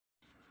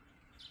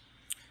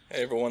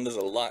Hey everyone, there's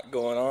a lot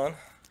going on,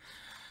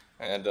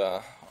 and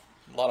a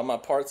lot of my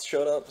parts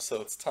showed up,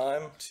 so it's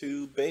time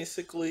to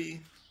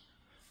basically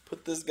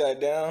put this guy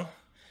down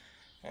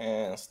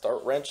and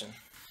start wrenching.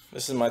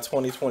 This is my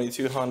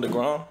 2022 Honda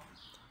Grom,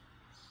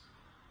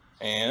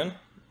 and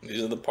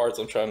these are the parts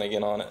I'm trying to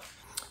get on it.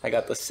 I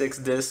got the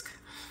 6-disc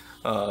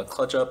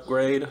clutch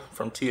upgrade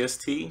from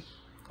TST.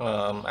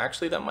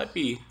 Actually, that might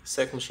be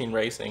Sec Machine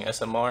Racing,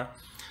 SMR.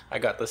 I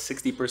got the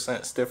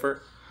 60%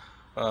 stiffer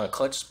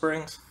clutch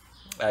springs.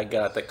 I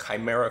got the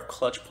Chimera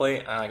clutch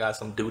plate, and I got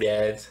some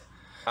doodads.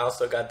 I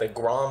also got the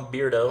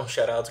Grombeardo,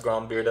 shout out to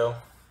Grombeardo,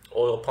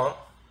 oil pump.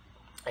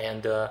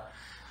 And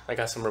I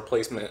got some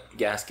replacement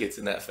gaskets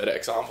in that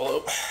FedEx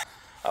envelope.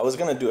 I was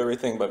gonna do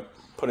everything by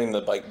putting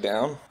the bike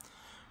down,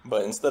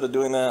 but instead of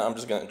doing that, I'm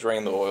just gonna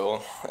drain the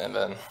oil and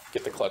then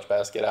get the clutch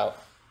basket out.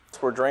 So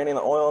we're draining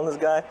the oil on this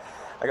guy.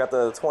 I got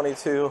the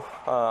 22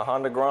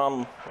 Honda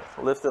Grom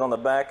lifted on the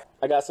back.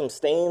 I got some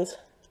stains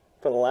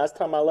from the last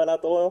time I let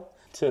out the oil.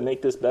 To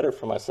make this better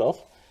for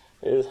myself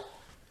is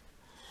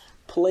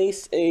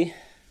place a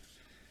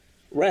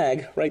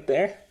rag right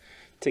there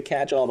to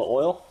catch all the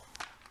oil.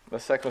 The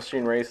Sec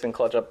Machine Racing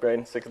clutch upgrade,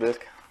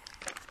 6-disc.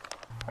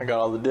 I got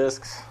all the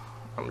discs.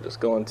 I'm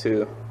just going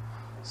to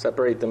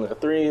separate them into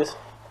 3s,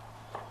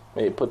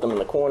 maybe put them in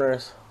the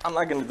corners. I'm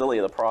not going to delay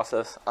the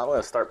process. I'm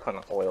going to start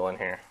putting oil in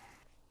here.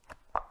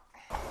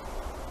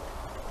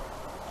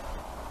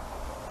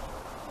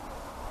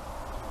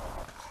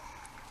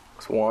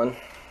 That's one.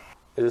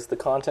 Is this the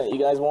content you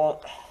guys want?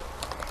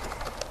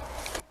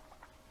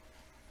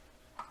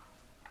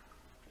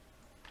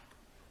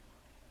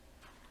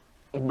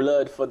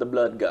 Blood for the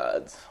blood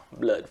gods.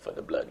 Blood for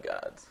the blood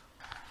gods.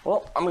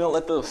 Well, I'm gonna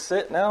let those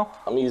sit now.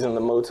 I'm using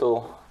the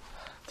Moto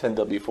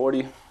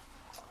 10W40.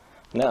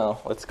 Now,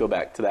 let's go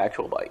back to the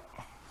actual bike.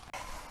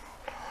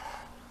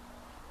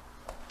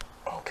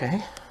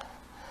 Okay.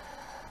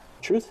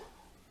 Truth.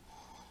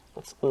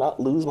 Let's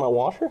not lose my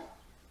washer.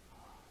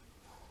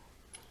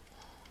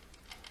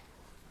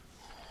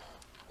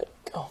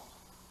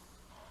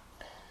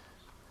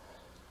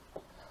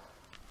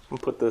 I'm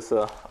gonna put this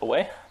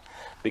away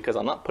because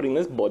I'm not putting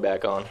this boy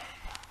back on.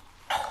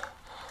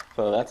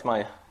 So that's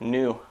my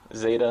new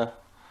Zeta.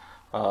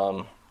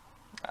 I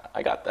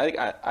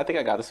think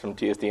I got this from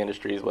TSD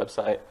Industries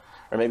website,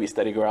 or maybe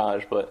Steady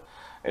Garage, but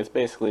it's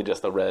basically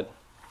just a red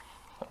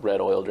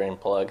oil drain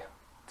plug.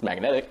 It's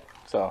magnetic,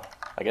 so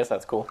I guess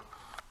that's cool.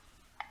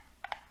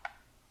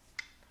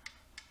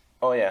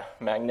 Oh yeah,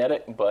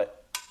 magnetic,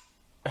 but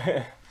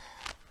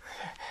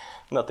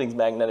nothing's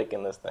magnetic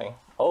in this thing.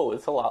 Oh,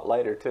 it's a lot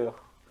lighter too.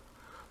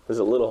 There's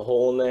a little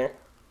hole in there.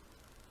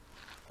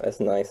 That's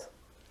nice.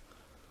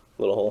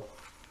 Little hole.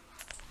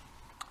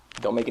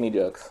 Don't make any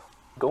jokes.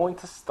 I'm going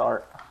to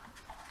start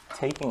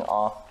taking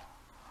off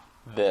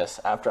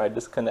this after I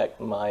disconnect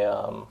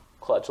my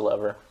clutch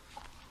lever.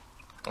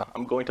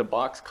 I'm going to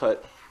box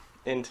cut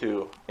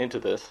into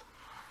this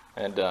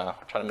and try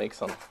to make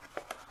some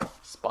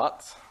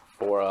spots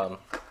for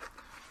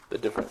the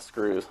different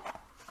screws.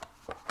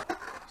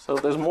 So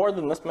if there's more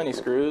than this many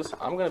screws,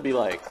 I'm gonna be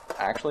like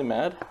actually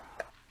mad.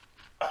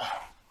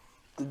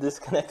 The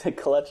disconnected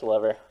clutch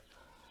lever.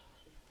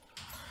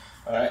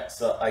 Alright,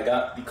 so I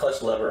got the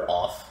clutch lever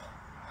off.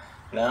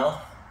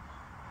 Now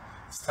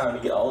it's time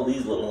to get all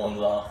these little ones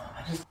off.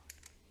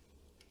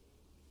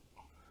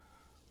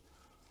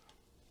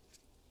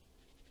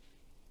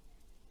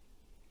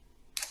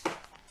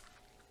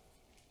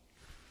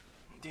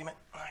 Damn it,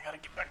 I gotta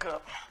get back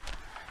up.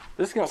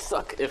 This is gonna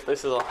suck if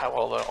this is how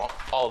all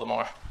of them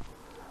are.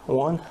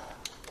 1.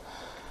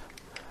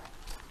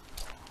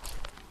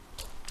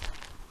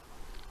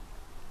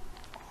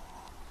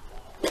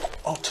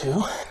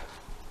 2,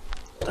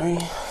 3,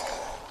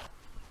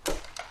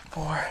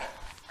 4,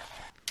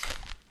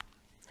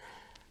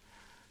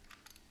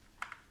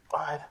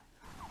 5,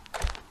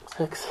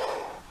 6.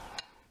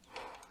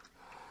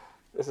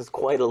 This is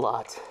quite a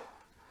lot.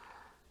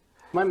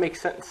 Might make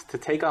sense to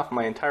take off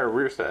my entire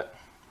rear set,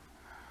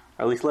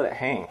 or at least let it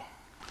hang.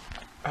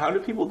 How do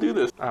people do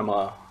this? I'm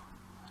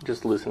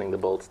just loosening the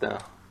bolts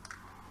down.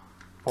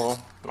 Well,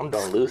 I'm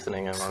done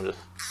loosening them. I'm just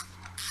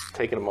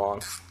taking them on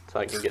so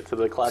I can get to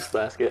the clutch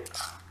basket.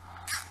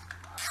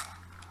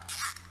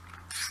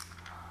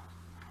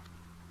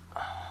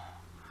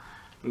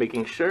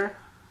 Making sure,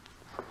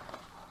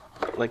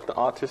 like the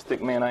autistic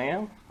man I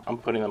am, I'm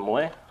putting them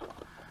away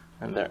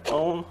in their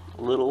own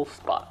little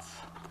spots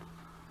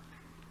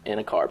in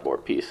a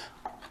cardboard piece.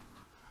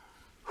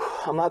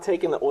 I'm not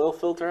taking the oil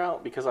filter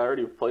out because I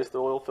already replaced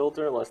the oil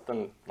filter less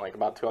than like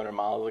about 200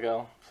 miles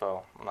ago,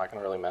 so I'm not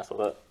gonna really mess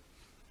with it.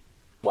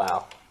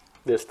 Wow,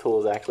 this tool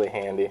is actually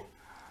handy.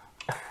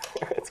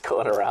 It's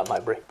going around my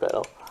brake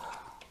pedal.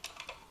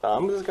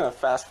 I'm just gonna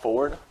fast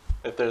forward.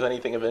 If there's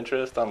anything of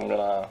interest, I'm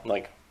gonna,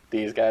 like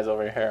these guys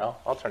over here,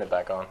 I'll turn it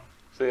back on.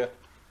 See ya.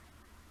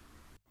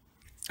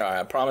 Alright,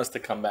 I promised to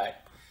come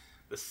back.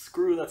 The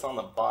screw that's on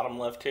the bottom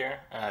left here,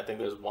 and I think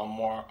there's one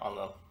more on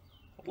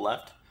the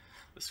left.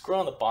 The screw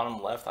on the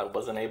bottom left I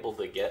wasn't able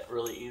to get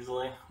really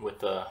easily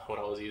with what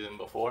I was using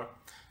before.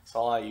 So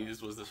all I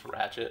used was this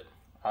ratchet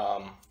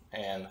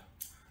and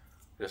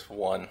just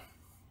one,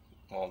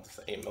 well, this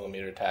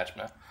 8mm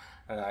attachment,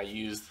 and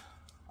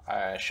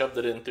I shoved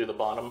it in through the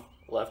bottom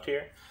left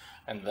here,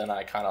 and then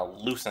I kind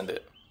of loosened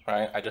it,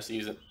 right? I just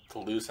use it to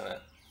loosen it,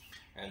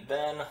 and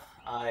then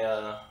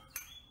I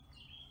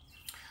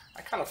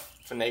kind of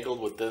finagled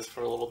with this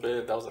for a little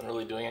bit. That wasn't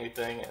really doing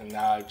anything, and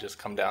now I've just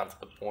come down to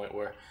the point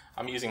where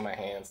I'm using my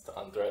hands to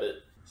unthread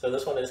it. So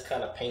this one is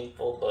kind of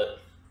painful, but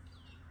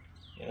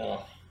you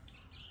know,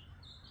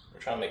 we're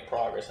trying to make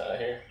progress out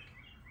here.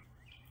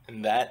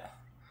 And that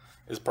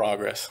is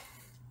progress.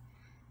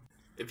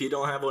 If you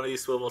don't have one of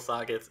these swivel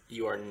sockets,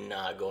 you are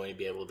not going to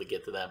be able to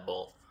get to that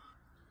bolt.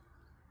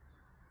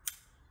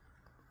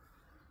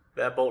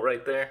 That bolt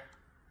right there,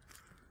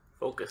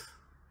 focus.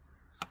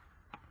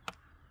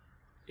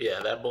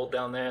 Yeah, that bolt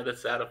down there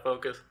that's out of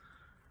focus.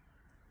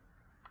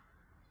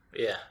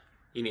 Yeah,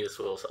 you need a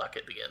swivel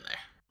socket to get in there.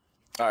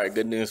 Alright,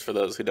 good news for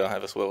those who don't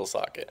have a swivel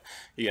socket.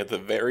 You at the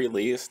very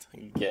least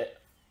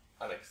get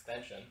an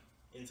extension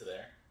into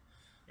there.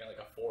 You got like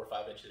a 4 or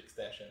 5 inch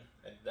extension,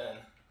 and then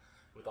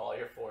with all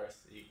your force,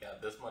 you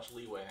got this much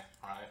leeway,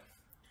 right,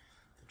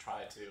 to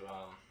try to,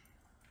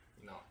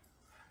 you know,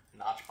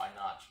 notch by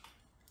notch.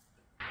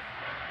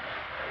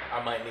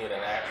 I might need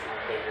an actual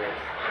bigger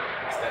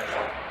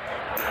extension.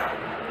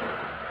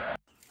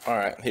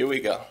 Alright, here we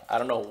go. I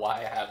don't know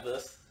why I have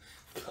this,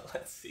 but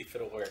let's see if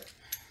it'll work.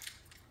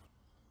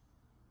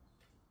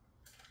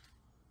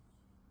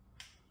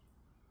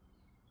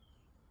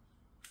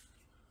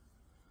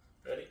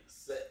 Ready,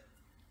 set.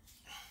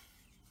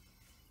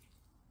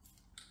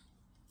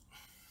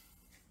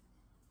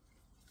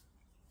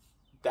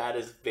 That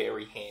is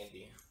very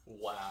handy.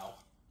 Wow.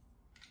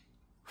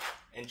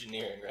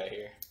 Engineering right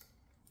here.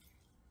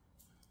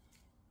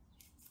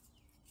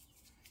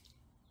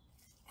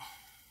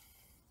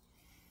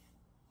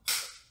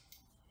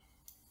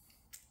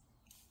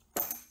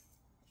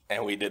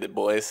 And we did it,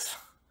 boys.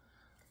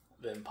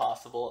 The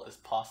impossible is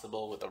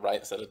possible with the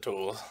right set of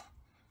tools.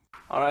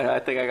 Alright, I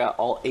think I got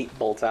all 8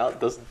 bolts out.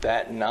 Does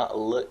that not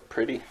look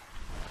pretty?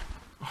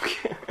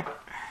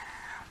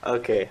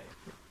 Okay.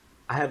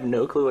 I have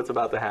no clue what's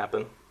about to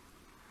happen.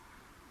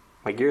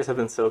 My gears have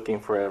been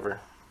soaking forever.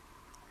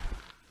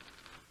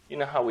 You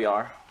know how we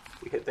are.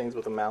 We hit things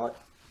with a mallet.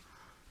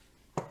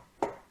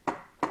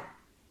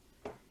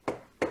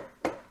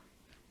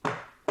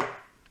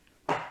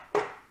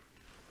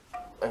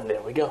 And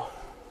there we go.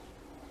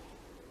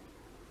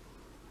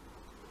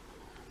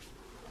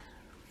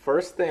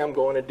 First thing I'm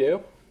going to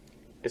do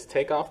is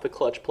take off the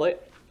clutch plate.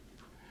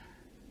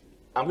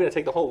 I'm going to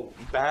take the whole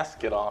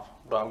basket off,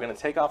 but I'm going to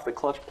take off the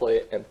clutch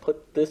plate and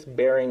put this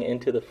bearing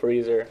into the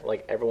freezer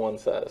like everyone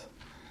says.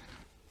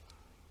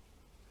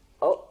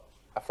 Oh,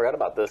 I forgot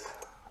about this.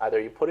 Either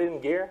you put it in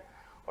gear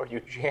or you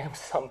jam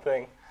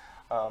something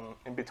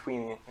in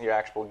between your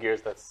actual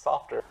gears that's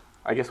softer.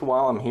 I guess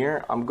while I'm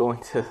here, I'm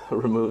going to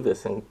remove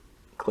this and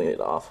clean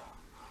it off.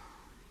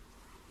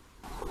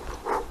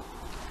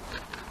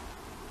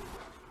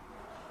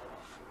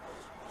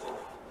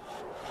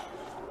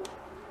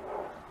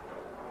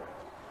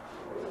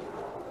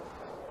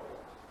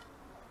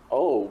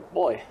 Oh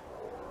boy,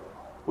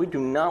 we do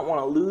not want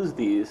to lose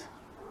these.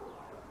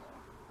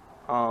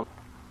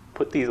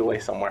 Put these away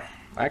somewhere.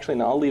 Actually,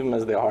 no, I'll leave them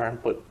as they are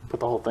and put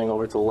the whole thing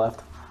over to the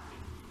left.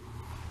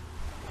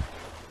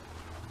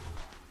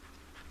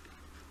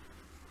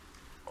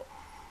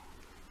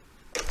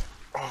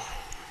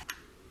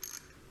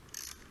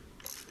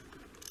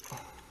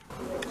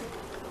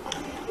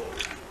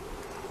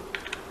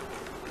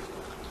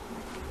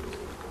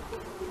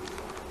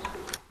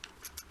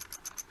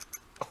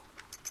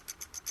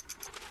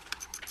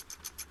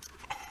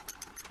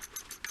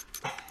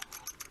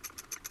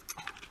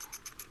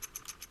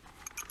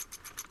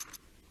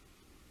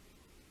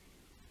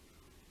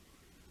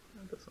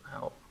 That doesn't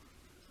help.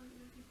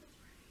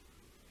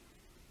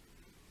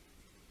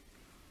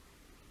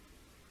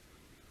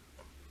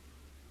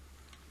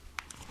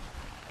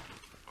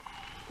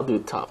 I'll do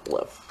top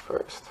left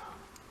first.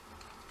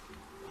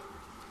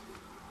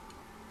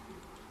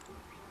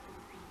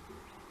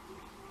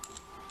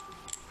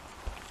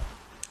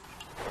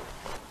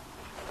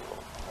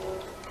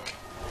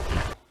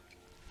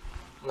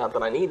 Not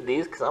that I need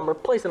these because I'm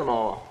replacing them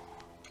all.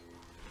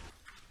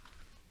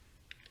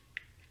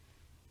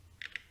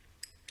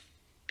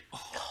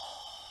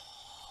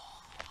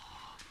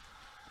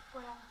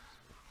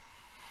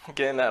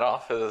 Getting that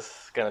off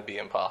is gonna be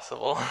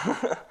impossible.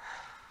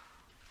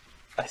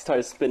 I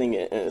started spinning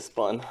it and it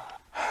spun.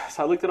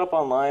 So I looked it up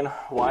online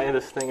why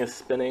this thing is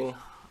spinning.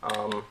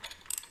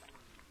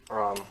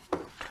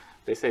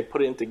 They say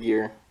put it into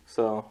gear.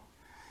 So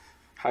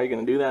how are you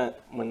gonna do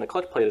that when the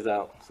clutch plate is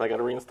out? So I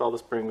gotta reinstall the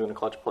springs in the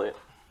clutch plate.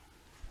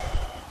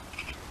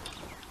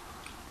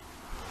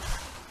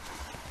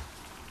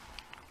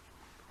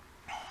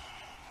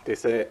 They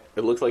say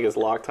it looks like it's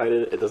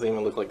Loctited. It doesn't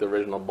even look like the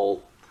original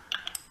bolt.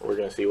 We're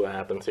gonna see what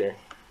happens here.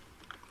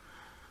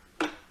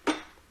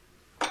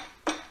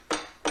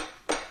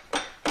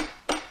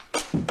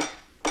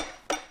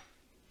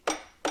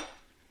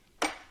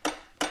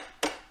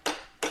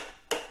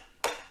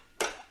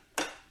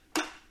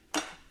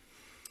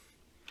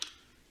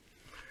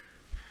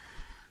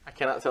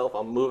 Cannot tell if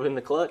I'm moving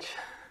the clutch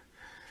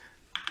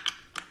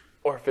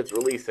or if it's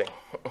releasing.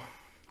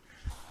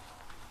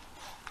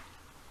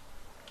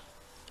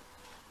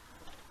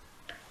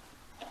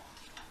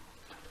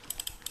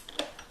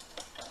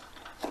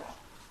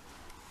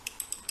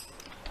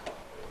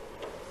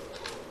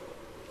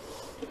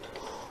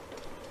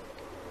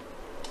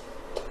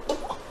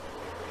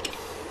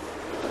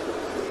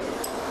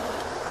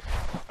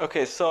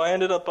 Okay, so I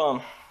ended up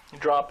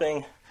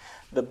dropping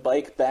the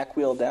bike back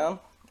wheel down,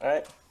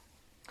 right?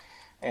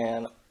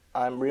 And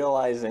I'm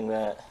realizing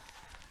that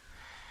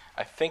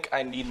I think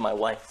I need my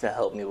wife to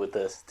help me with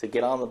this, to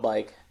get on the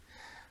bike,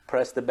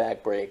 press the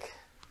back brake,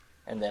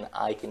 and then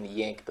I can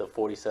yank the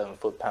 47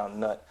 foot-pound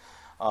nut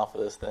off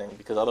of this thing,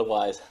 because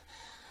otherwise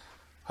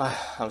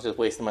I'm just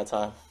wasting my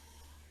time.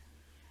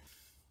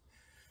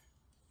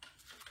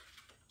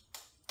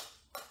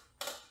 I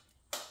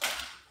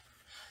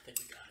think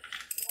we got it.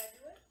 Did I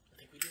do it? I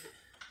think we did it.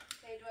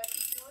 Okay, do I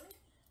keep doing it?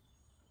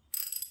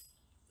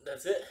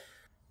 That's it.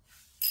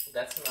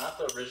 That's not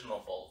the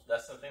original bolt.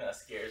 That's the thing that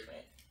scares me.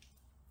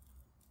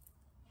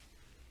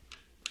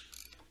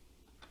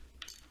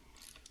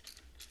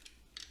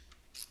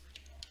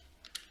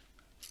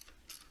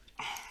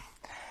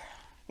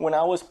 When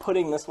I was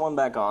putting this one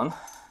back on,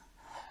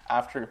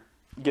 after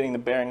getting the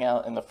bearing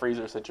out in the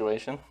freezer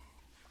situation,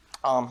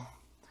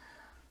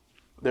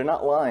 they're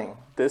not lying.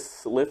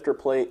 This lifter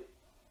plate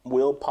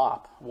will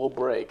pop, will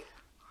break.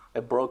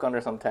 It broke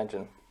under some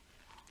tension.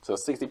 So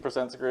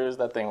 60% screws,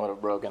 that thing would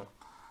have broken.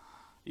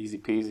 Easy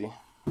peasy.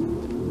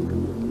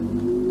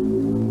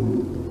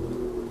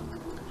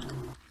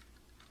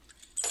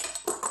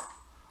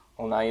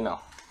 Well, now you know.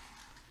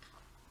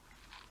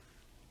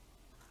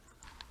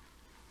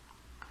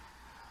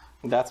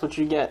 That's what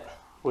you get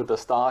with the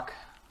stock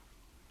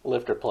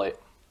lifter plate.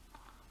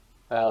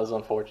 That was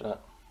unfortunate.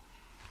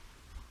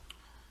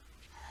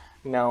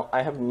 Now,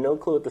 I have no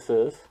clue what this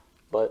is,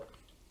 but...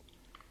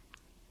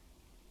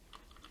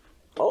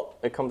 oh,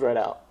 it comes right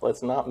out.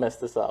 Let's not mess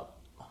this up.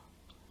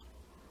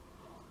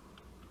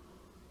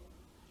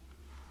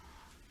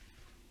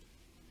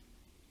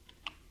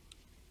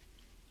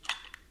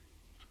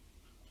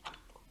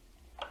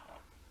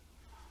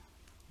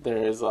 There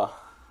is a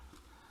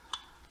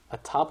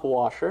top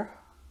washer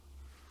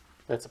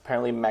that's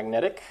apparently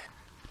magnetic,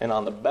 and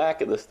on the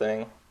back of this thing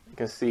you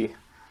can see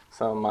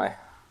some of my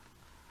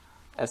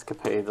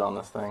escapades on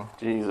this thing.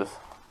 Jesus.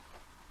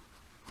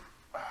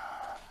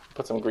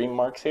 Put some green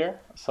marks here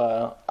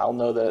so I'll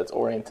know that it's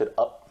oriented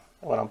up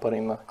when I'm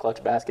putting the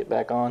clutch basket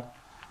back on.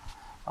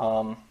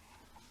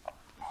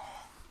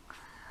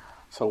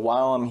 So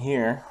while I'm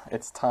here,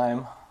 it's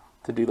time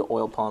to do the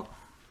oil pump.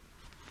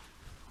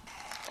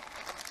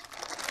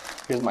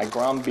 Here's my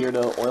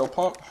grombeardo oil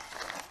pump,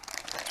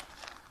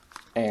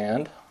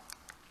 and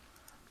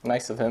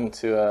nice of him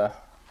to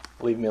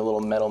leave me a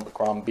little metal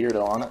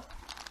grombeardo on it.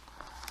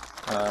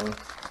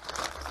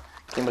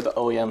 Came with the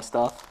OEM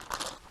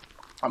stuff.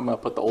 I'm gonna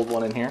put the old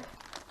one in here,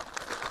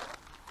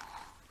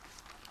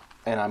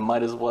 and I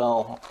might as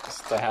well,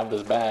 just to have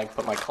this bag,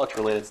 put my clutch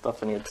related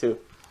stuff in here too.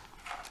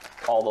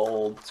 All the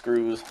old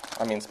screws,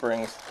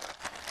 springs,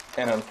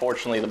 and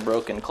unfortunately the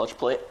broken clutch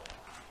plate.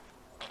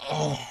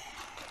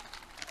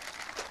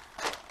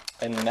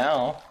 And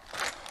now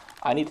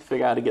I need to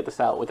figure out how to get this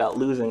out without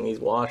losing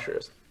these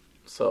washers.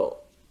 So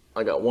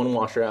I got one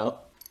washer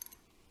out.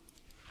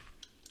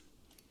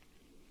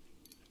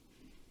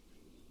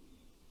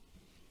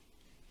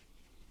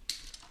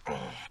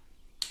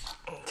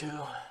 2,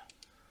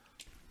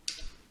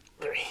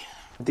 3.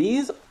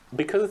 These,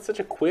 because it's such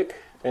a quick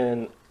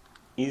and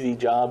easy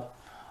job,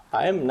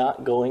 I am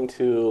not going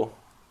to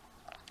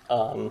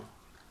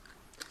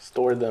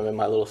store them in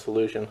my little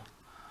solution.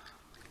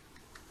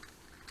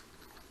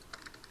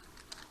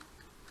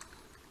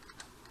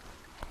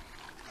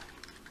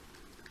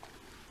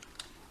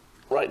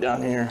 Right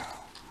down here,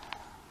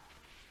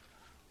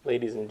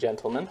 ladies and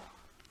gentlemen,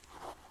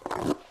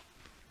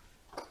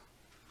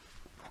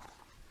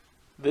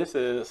 this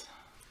is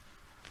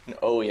an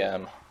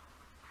OEM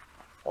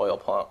oil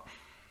pump.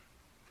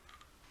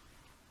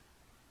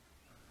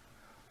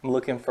 I'm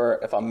looking for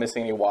if I'm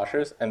missing any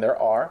washers, and there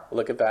are.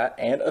 Look at that,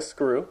 and a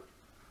screw.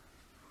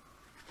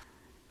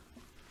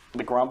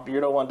 The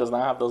grombeardo one does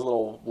not have those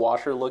little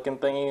washer looking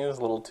thingies,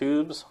 little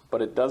tubes,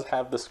 but it does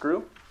have the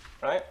screw,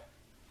 right?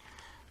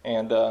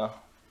 And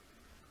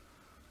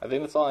I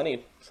think that's all I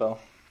need, so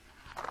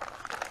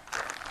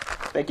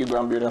thank you,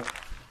 grombeardo.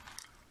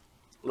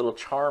 Little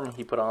charm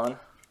he put on,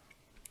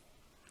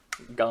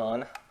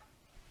 gone.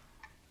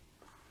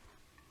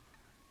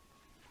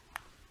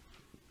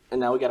 And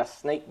now we gotta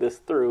snake this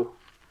through.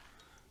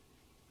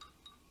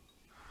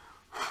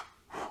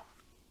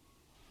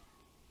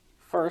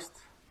 First,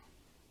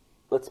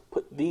 let's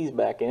put these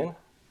back in.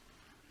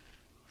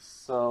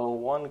 So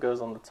one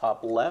goes on the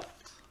top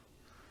left.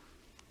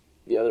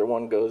 The other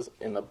one goes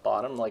in the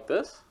bottom like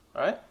this,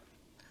 right?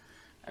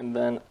 And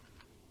then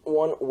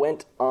one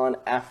went on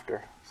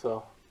after.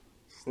 So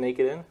snake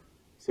it in,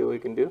 see what we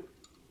can do.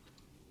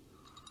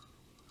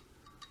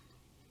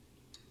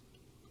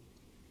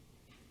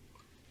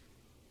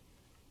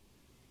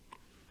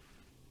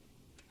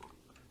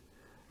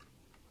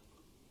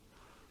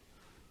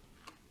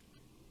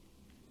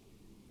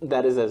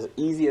 that is as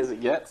easy as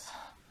it gets.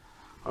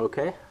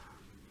 Okay.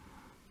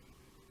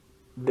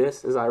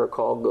 This, as I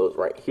recall, goes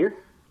right here.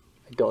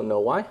 I don't know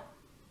why.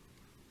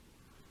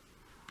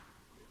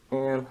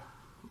 And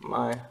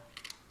my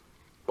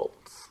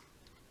bolts.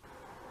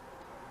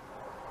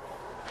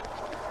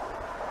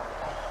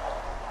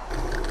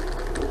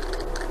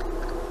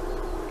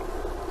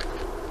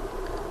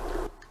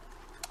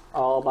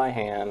 All by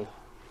hand.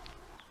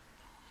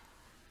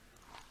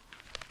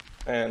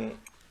 And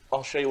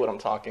I'll show you what I'm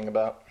talking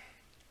about.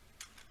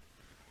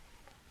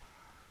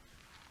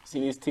 See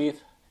these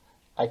teeth?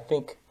 I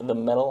think the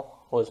metal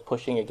was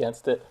pushing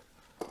against it,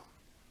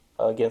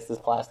 against this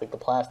plastic. The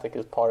plastic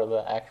is part of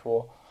the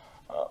actual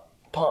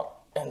pump,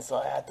 and so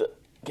I had to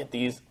get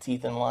these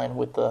teeth in line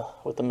with the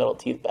metal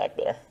teeth back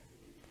there.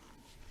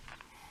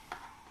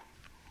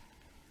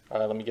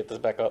 Let me get this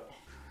back up.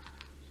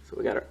 So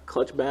we got our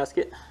clutch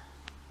basket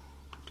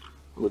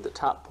with the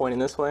top pointing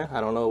this way. I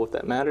don't know if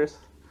that matters.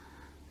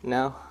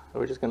 Now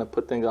we're just gonna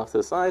put things off to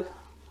the side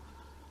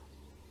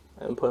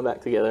and put them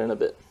back together in a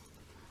bit.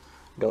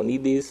 Don't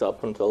need these, so I'll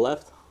put them to the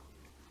left.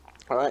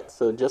 All right,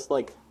 so just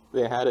like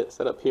they had it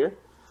set up here,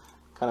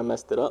 kind of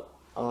messed it up.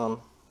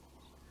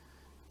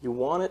 You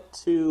want it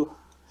to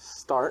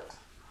start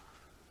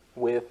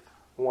with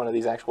one of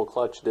these actual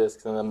clutch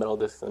discs and the metal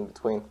discs in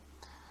between.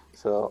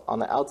 So on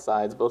the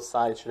outsides, both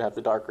sides should have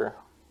the darker.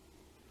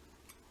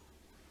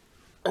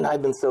 And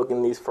I've been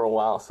soaking these for a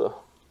while, so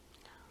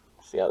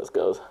see how this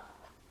goes.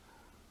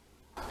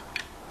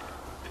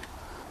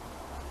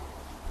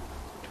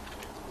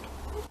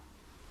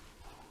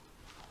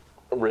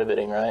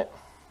 Riveting, right?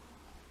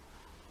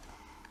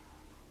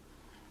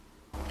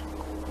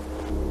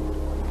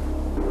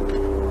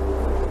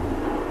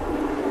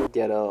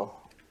 Ghetto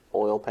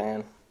oil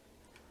pan.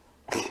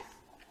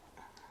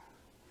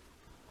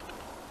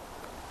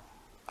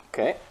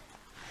 Okay,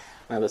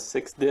 now the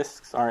 6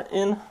 discs aren't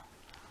in.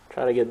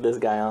 Try to get this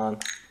guy on.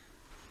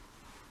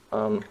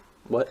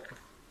 What?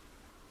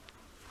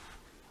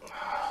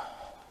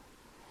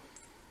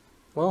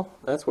 Well,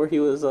 that's where he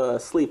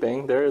was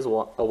sleeping. There is a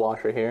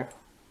washer here.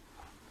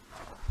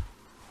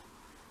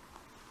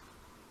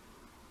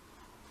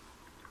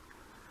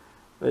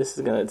 This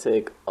is gonna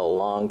take a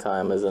long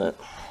time, isn't it?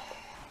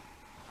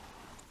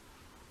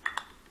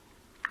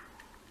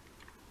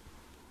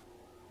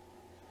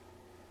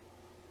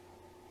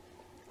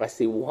 I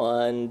see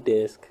one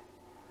disc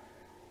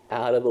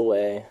out of the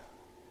way,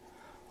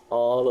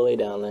 all the way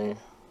down there.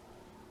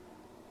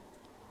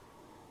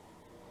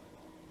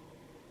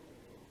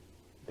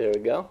 There we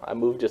go. I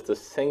moved just a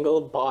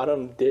single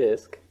bottom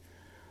disc,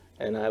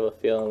 and I have a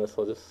feeling this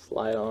will just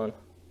slide on.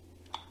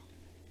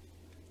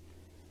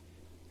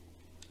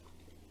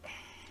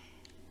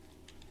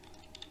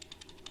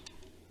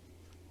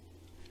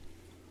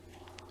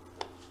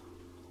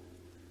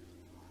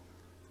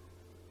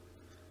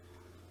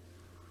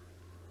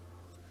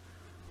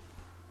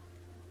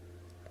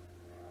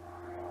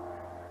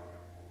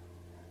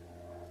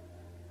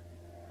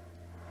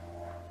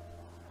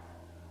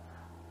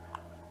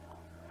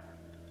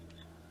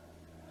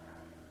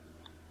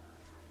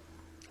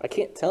 I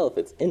can't tell if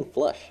it's in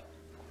flush.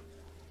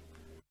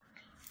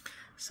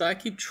 So I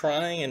keep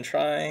trying and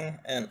trying,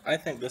 and I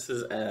think this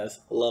is as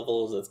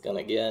level as it's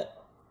gonna get.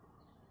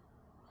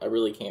 I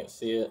really can't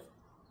see it.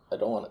 I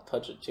don't want to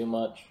touch it too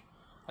much.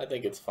 I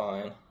think it's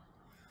fine.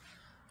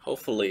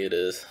 Hopefully it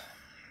is.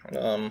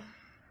 We'll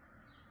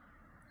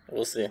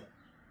see.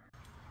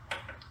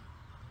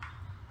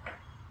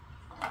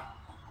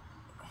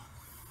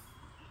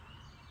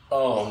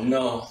 Oh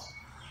no.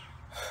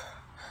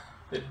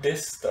 The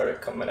disc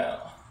started coming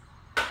out.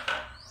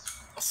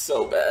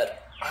 So bad.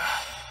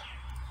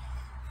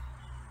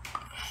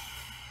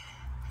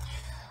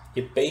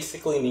 You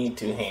basically need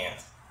 2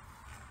 hands.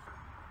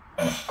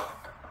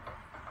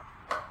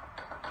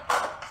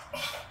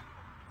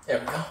 There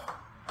we go.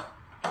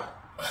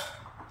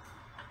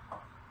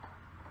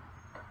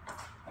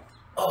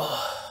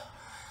 Oh,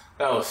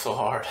 that was so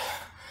hard.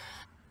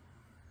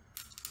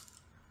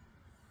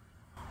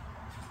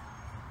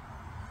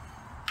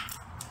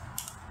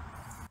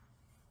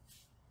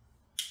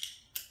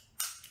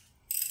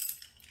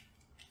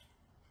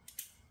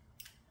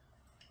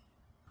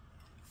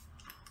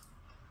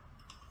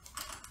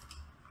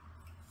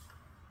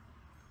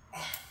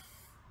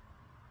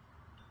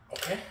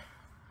 Okay.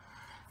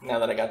 Now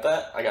that I got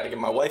that, I gotta get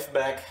my wife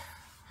back.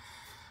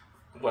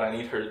 What I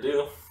need her to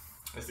do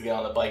is to get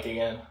on the bike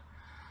again,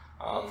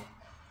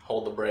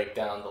 hold the brake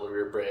down, the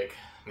rear brake,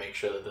 make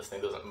sure that this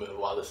thing doesn't move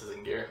while this is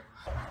in gear.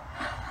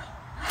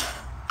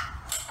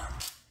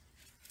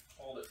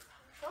 Hold it.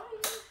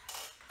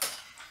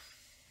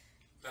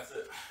 That's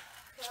it.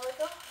 Can I let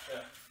go?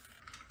 Yeah.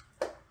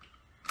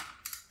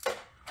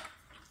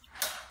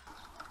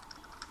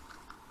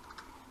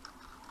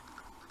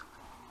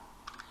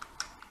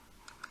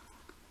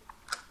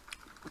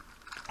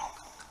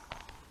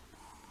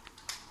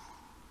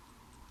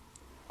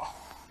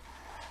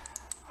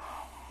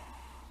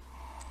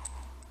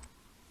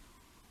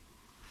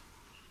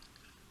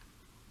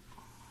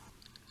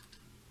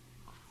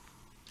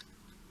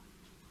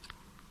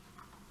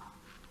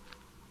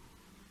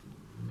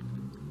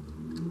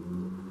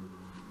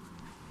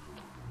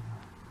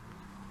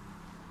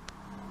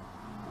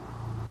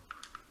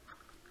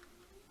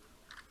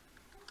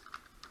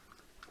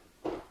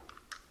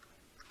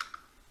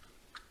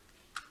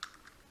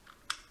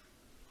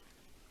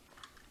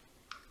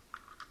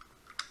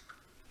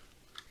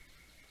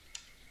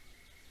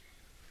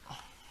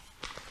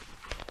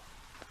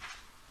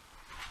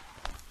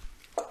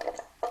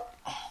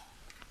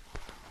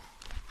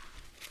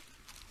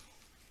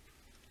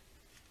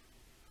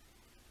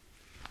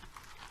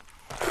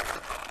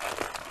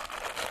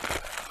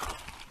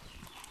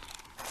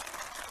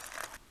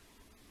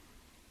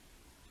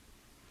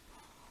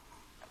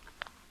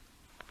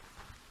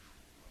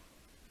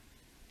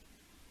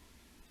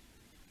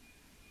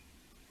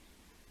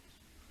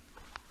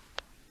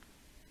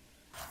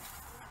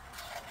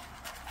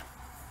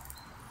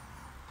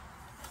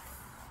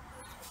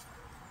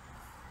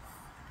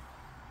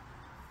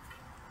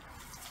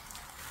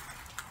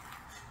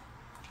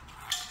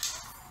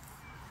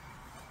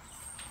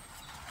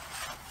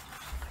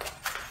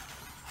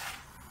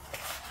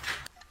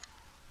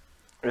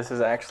 This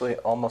is actually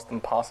almost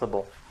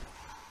impossible.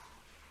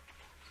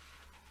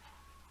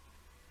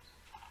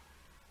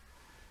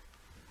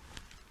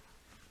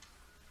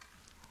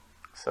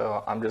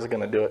 So I'm just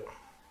gonna do it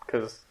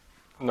because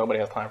nobody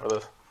has time for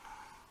this.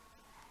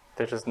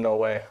 There's just no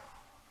way.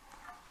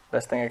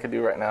 Best thing I could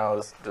do right now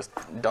is just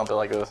dump it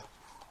like this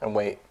and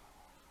wait.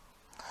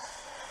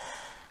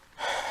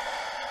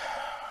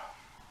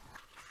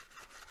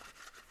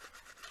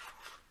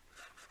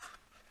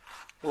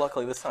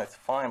 Luckily this side's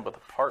fine, but the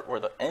part where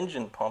the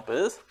engine pump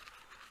is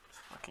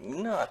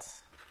fucking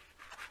nuts.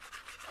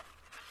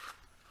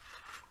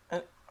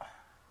 And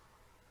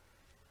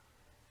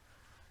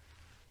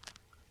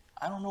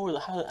I don't know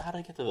how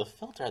to get to the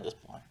filter at this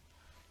point.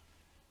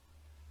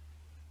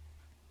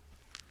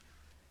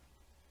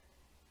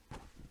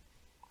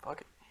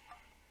 Fuck it.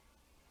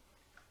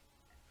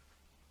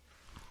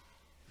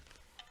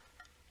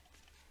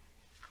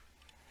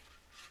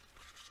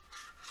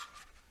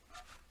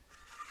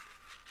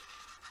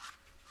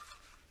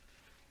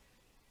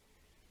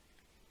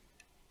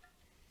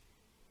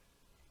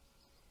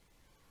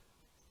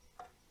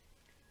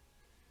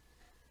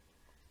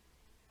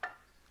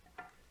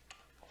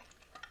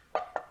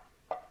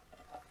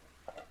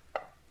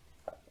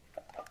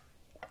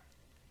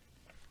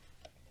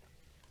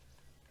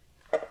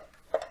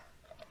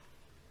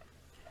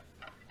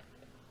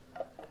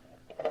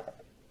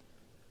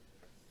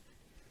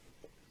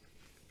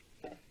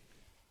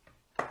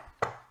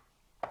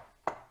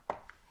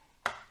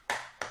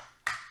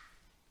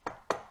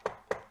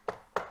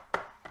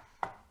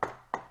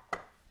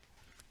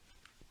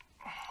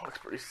 Looks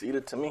pretty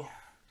seated to me.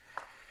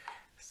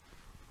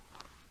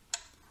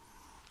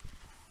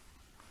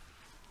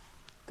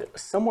 There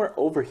was somewhere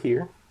over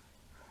here,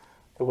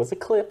 there was a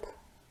clip,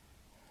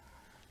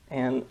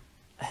 and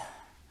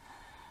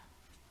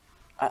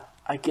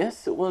I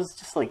guess it was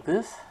just like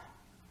this.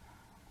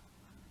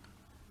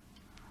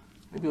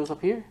 Maybe it was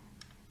up here.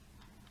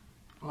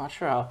 I'm not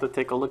sure. I'll have to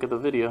take a look at the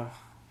video.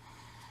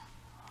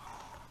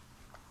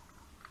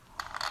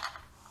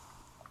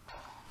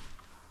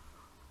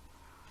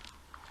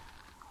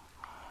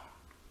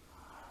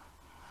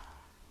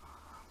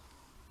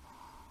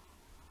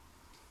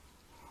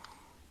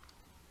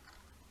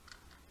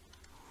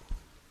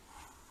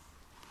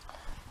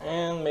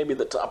 And maybe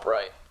the top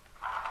right.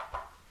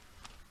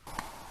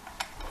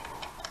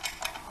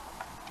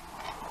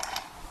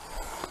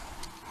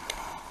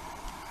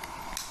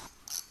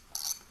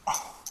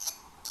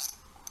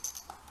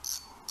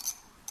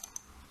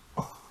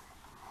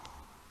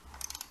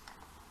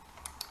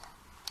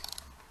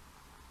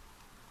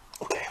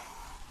 Okay.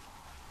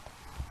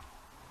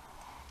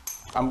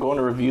 I'm going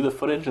to review the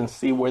footage and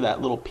see where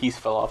that little piece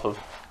fell off of.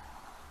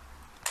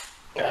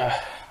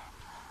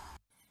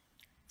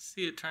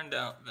 See, it turned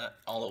out that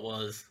all it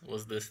was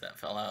this that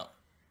fell out.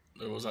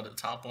 There was on the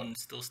top one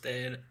still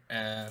stayed,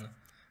 and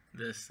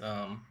this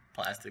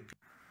plastic piece.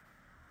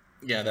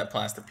 Yeah, that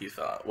plastic piece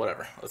fell out.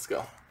 Whatever, let's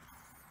go.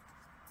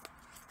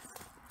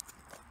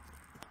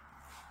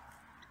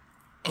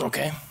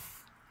 Okay.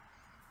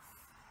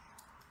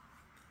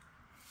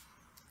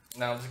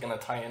 Now I'm just gonna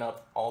tighten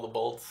up all the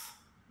bolts.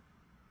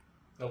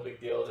 No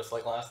big deal, just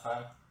like last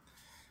time.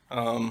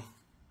 I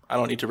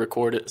don't need to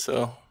record it,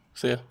 so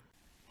see ya.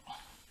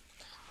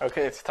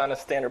 Okay, it's time to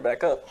stand her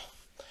back up.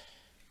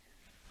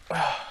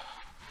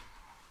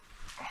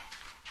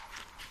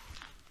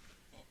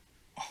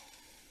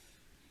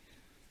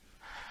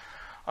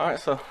 Alright,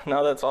 so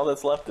now that's all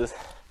that's left is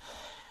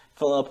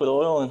filling up with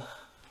oil and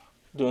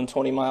doing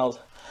 20 miles.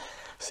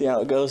 See how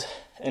it goes.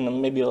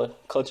 And maybe a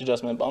clutch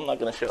adjustment, but I'm not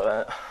going to show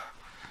that.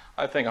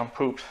 I think I'm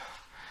pooped.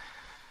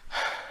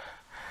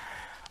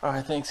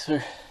 Alright, thanks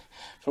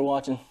for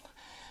watching.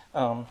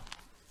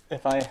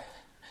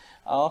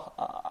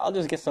 I'll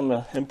just get some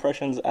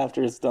impressions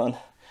after it's done,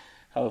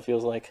 how it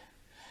feels like.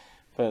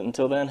 But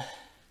until then,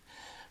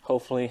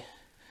 hopefully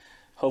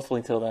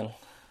till then,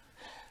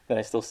 that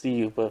I still see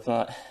you. But if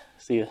not,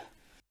 see ya.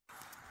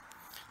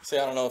 See,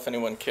 I don't know if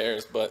anyone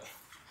cares, but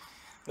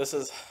this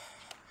is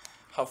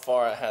how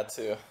far I had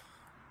to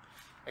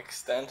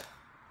extend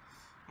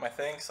my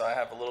thing, so I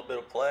have a little bit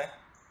of play,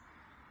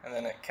 and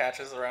then it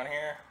catches around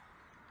here,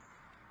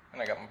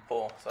 and I got my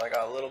pull, so I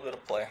got a little bit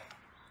of play.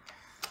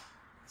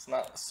 It's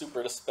not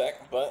super to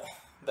spec, but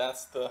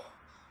that's the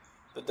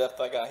depth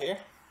I got here.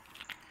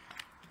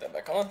 Put that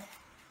back on.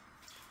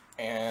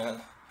 And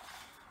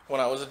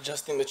when I was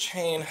adjusting the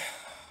chain,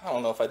 I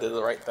don't know if I did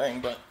the right thing,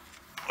 but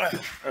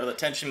or the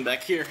tension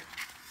back here,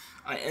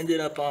 I ended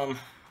up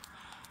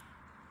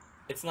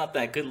it's not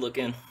that good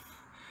looking.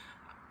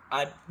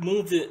 I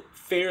moved it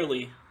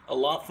fairly a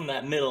lot from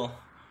that middle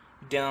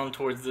down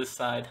towards this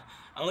side.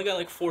 I only got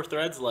like 4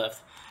 threads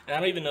left, and I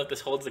don't even know if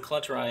this holds the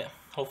clutch right.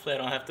 Hopefully I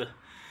don't have to,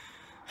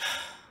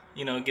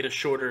 you know, get a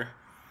shorter,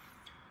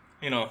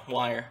 you know,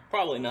 wire.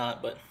 Probably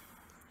not, but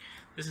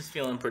this is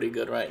feeling pretty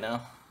good right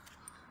now.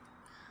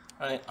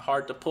 Alright,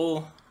 hard to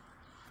pull,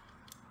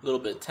 a little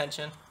bit of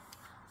tension,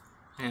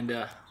 and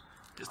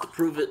just to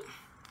prove it,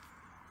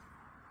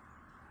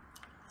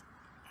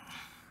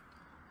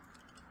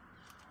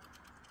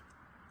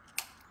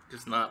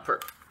 Just not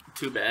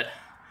too bad.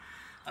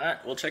 All right,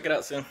 we'll check it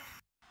out soon.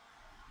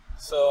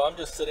 So I'm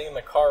just sitting in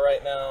the car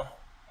right now.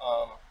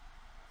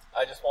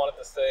 I just wanted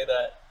to say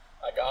that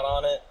I got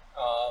on it.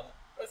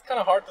 It's kind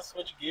of hard to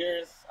switch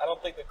gears. I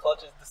don't think the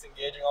clutch is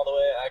disengaging all the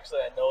way.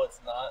 Actually, I know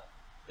it's not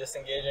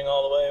disengaging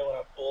all the way when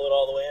I pull it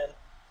all the way in.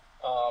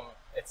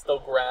 It's still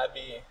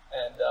grabby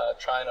and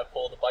trying to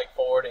pull the bike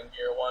forward in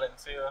gear 1 and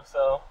 2.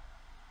 So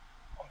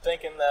I'm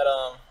thinking that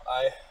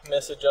I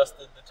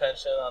misadjusted the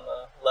tension on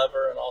the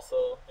lever and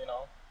also, you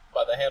know,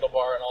 by the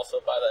handlebar and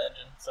also by the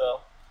engine. So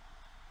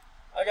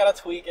I gotta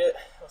tweak it.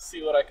 Let's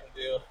see what I can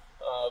do.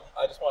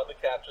 I just wanted to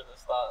capture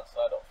this thought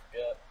so I don't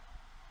forget.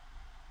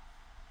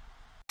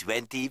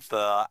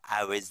 24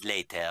 hours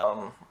later.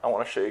 I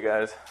want to show you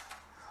guys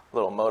a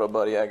little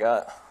motobuddy I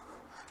got.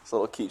 It's a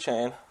little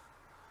keychain.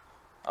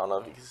 I don't know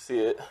if you can see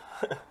it.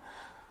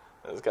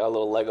 It's got a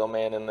little Lego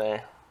man in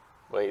there.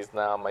 But he's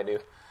now my new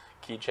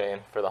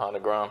keychain for the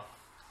Honda Grom.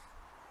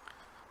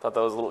 Thought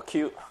that was a little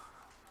cute.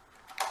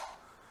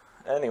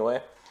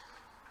 Anyway,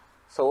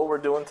 so what we're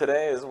doing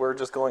today is we're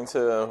just going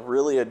to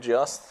really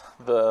adjust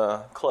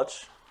the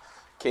clutch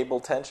cable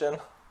tension.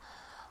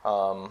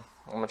 I'm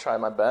going to try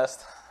my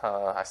best.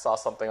 I saw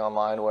something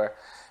online where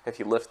if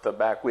you lift the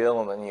back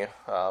wheel and then you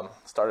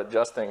start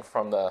adjusting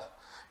from the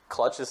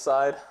clutch's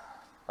side,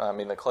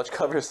 the clutch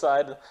cover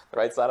side, the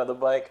right side of the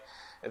bike,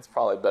 it's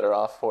probably better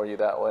off for you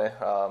that way,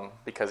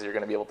 because you're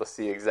going to be able to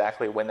see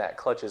exactly when that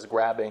clutch is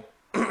grabbing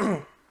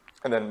and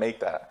then make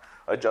that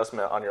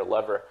adjustment on your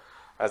lever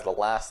as the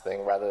last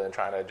thing rather than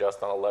trying to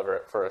adjust on a lever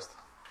at first.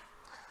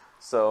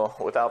 So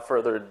without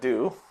further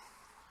ado,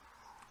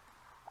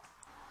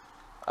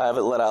 I have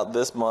it let out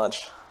this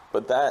much,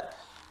 but that,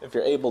 if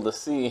you're able to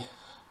see,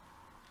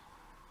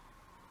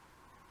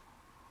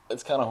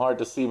 it's kind of hard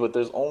to see, but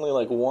there's only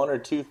like one or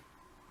two,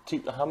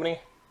 how many?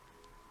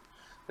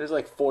 There's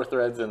like 4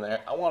 threads in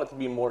there. I want it to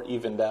be more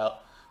evened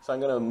out, so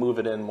I'm gonna move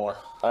it in more.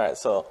 All right,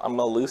 so I'm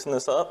gonna loosen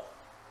this up,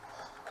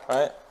 all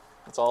right?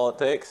 That's all it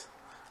takes.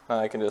 Now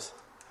I can just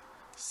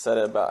set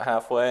it about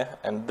halfway,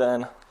 and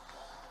then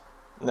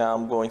now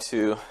I'm going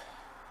to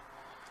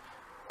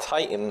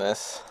tighten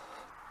this.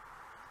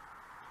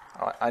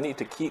 I need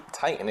to keep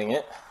tightening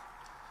it.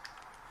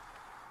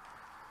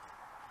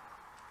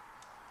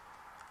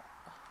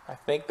 I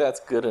think that's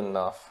good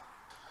enough.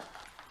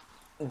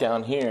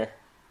 Down here,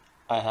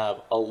 I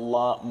have a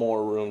lot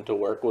more room to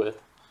work with.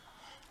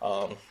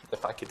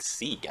 If I could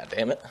see,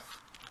 goddammit.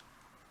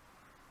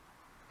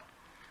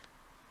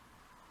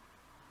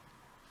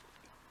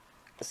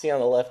 See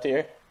on the left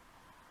here,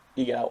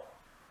 you got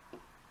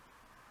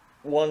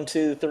 1,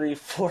 2, 3,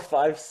 4,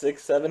 5,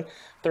 6, 7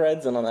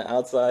 threads, and on the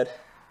outside,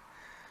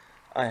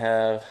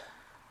 I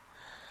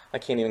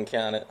can't even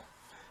count it.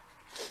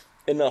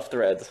 Enough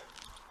threads.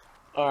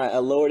 Alright, I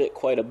lowered it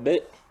quite a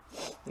bit.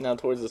 Now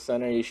towards the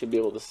center you should be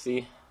able to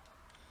see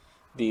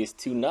these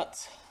 2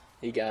 nuts.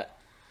 You got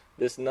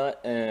this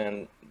nut,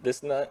 and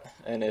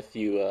if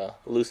you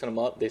loosen them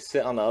up, they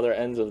sit on the other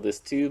ends of this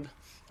tube.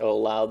 It'll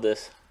allow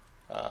this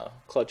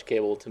clutch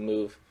cable to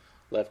move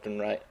left and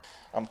right.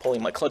 I'm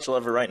pulling my clutch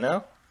lever right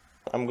now.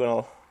 I'm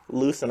going to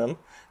loosen them.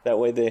 That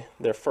way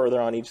they're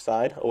further on each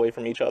side, away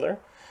from each other.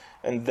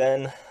 And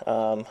then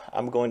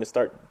I'm going to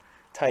start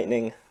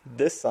tightening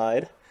this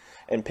side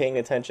and paying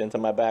attention to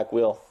my back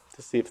wheel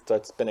to see if it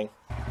starts spinning.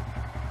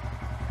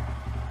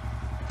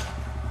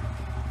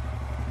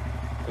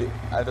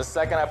 The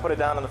second I put it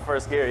down in the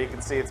first gear, you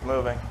can see it's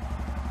moving.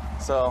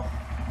 So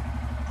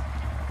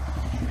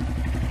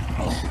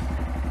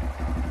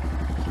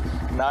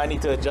now I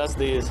need to adjust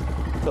these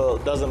so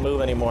it doesn't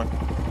move anymore.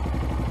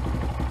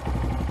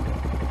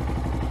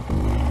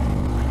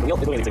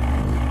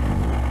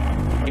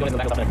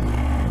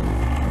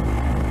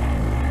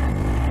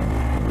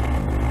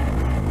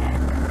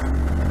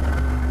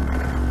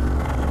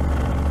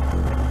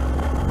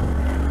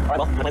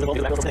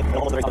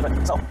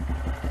 So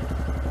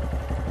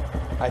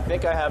I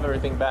think I have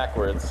everything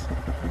backwards.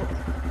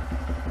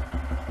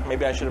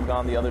 Maybe I should have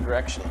gone the other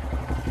direction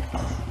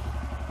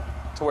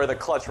to where the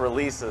clutch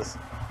releases.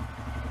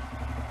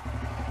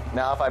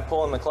 Now if I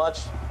pull in the clutch,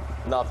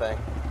 nothing.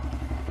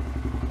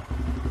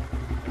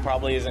 It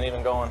probably isn't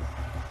even going.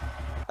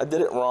 I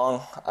did it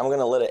wrong. I'm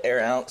gonna let it air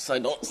out so I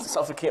don't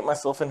suffocate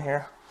myself in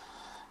here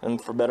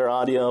and for better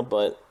audio,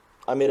 but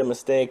I made a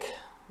mistake.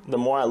 The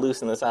more I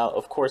loosen this out,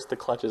 of course the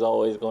clutch is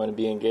always going to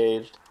be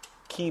engaged.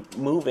 Keep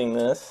moving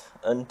this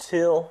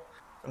until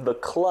the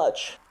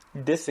clutch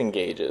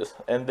disengages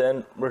and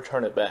then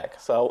return it back.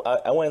 So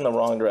I went in the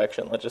wrong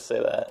direction, let's just say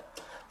that.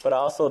 But I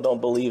also don't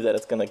believe that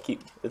it's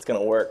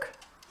gonna work,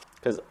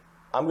 because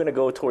I'm gonna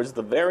go towards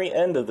the very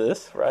end of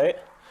this, right?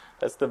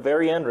 That's the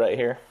very end right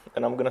here,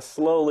 and I'm gonna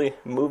slowly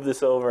move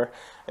this over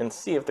and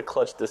see if the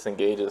clutch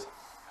disengages.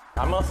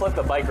 I'm gonna flip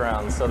the bike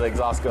around so the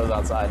exhaust goes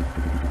outside.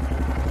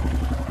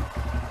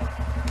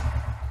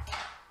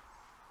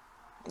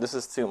 This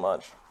is too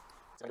much.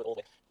 It's gonna go all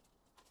the way.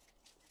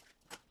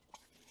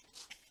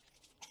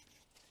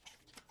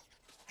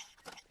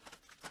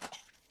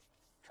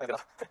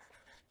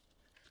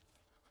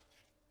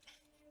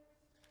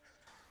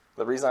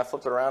 The reason I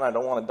flipped it around, I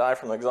don't want to die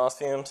from the exhaust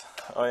fumes.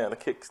 Oh yeah, the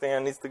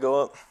kickstand needs to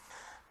go up.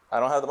 I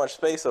don't have that much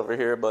space over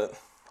here, but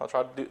I'll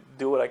try to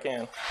do what I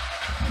can.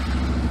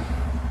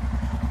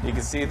 You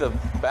can see the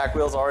back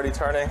wheel's already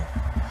turning.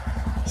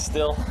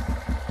 Still.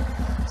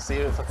 See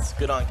if it's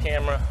good on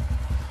camera.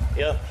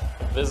 Yep,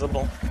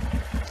 visible.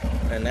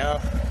 And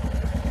now,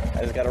 I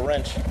just got a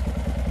wrench.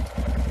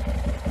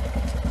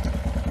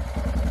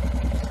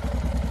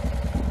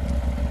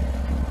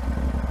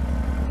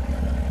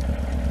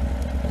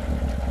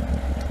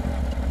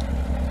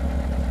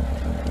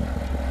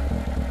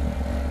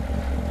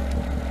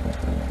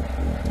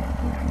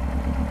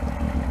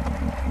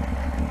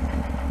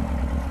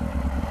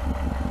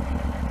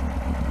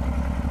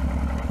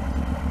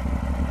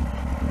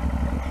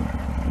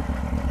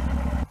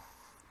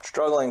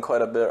 Struggling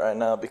quite a bit right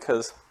now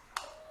because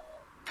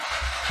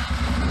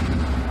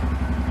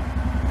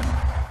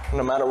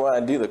no matter what I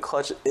do, the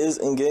clutch is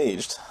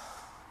engaged.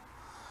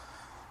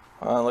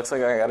 Looks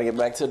like I gotta get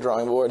back to the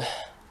drawing board.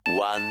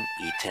 One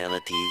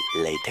eternity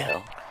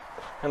later.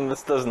 And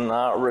this does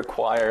not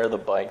require the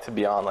bike to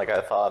be on like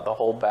I thought. The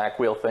whole back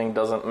wheel thing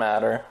doesn't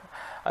matter.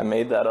 I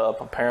made that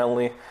up.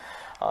 Apparently,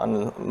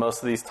 on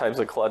most of these types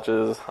of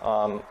clutches,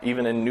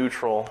 even in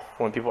neutral,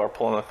 when people are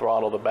pulling the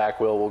throttle, the back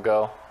wheel will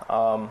go.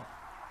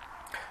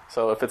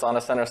 So if it's on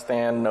a center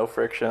stand, no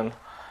friction,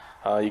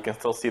 you can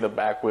still see the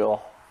back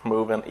wheel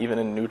moving, even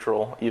in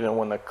neutral, even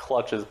when the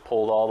clutch is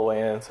pulled all the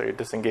way in, so you're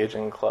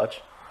disengaging the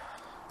clutch.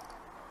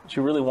 What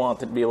you really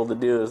want to be able to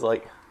do is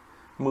like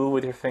move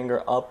with your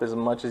finger up as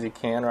much as you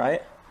can,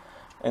 right?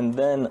 And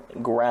then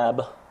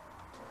grab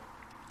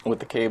with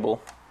the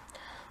cable.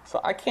 So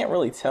I can't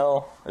really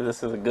tell if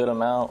this is a good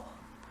amount.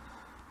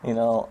 You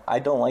know, I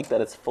don't like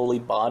that it's fully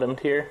bottomed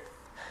here.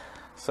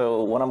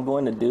 So what I'm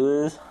going to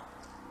do is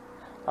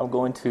I'm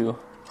going to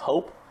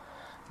hope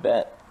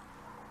that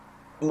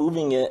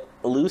moving it,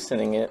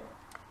 loosening it,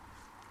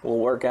 will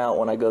work out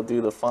when I go do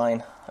the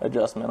fine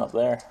adjustment up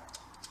there.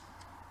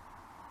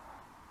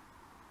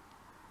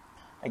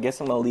 I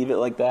guess I'm going to leave it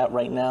like that.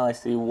 Right now I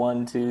see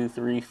 1, 2,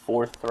 3,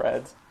 4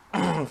 threads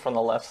from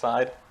the left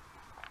side.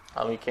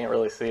 You can't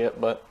really see it,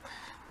 but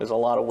there's a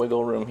lot of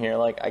wiggle room here.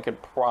 Like I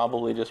could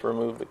probably just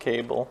remove the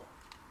cable.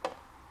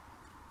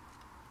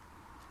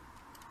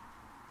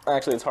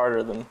 Actually, it's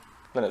harder than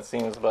it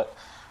seems, but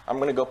I'm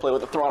gonna go play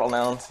with the throttle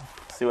now and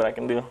see what I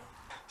can do.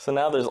 So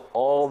now there's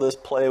all this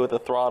play with the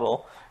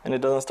throttle, and it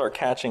doesn't start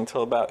catching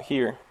till about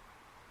here.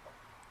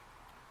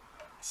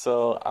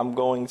 So I'm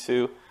going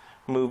to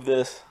move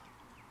this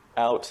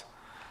out.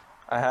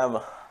 I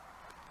have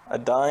a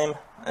dime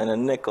and a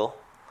nickel,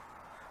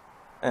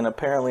 and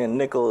apparently a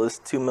nickel is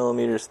 2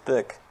 millimeters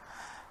thick,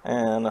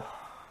 and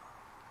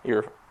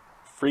your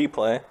free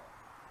play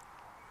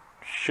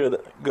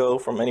should go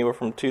from anywhere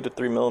from 2 to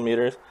 3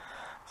 millimeters.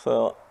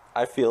 So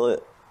I feel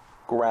it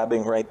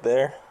grabbing right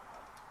there,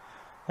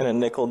 and a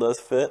nickel does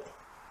fit.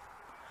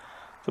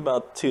 It's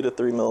about 2 to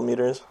 3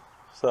 millimeters.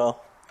 So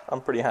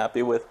I'm pretty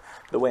happy with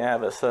the way I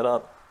have it set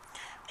up,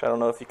 which I don't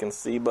know if you can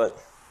see, but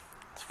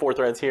it's 4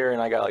 threads here,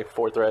 and I got like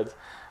 4 threads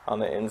on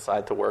the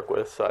inside to work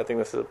with. So I think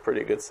this is a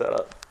pretty good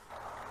setup.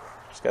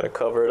 Just got to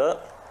cover it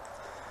up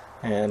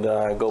and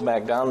go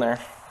back down there.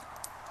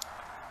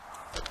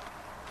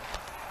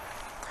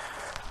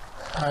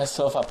 Alright,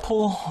 so if I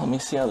pull, let me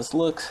see how this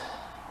looks.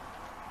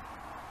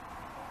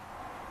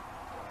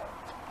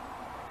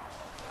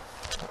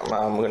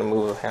 I'm going to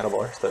move the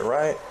handlebars to the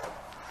right.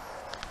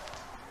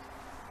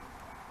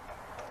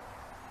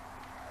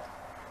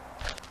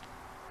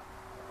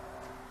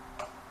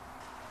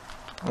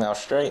 Now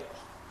straight.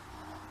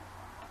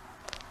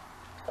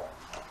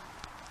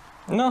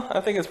 No, I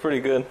think it's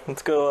pretty good.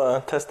 Let's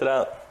go test it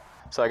out.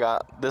 So I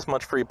got this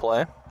much free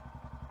play.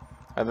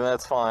 I think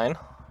that's fine.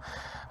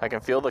 I can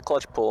feel the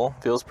clutch pull.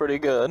 Feels pretty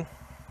good.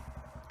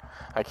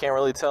 I can't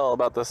really tell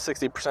about the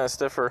 60%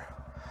 stiffer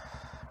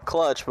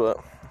clutch, but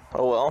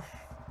oh well.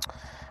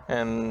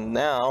 And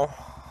now,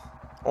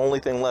 only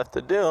thing left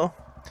to do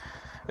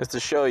is to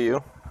show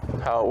you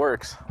how it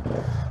works.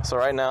 So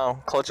right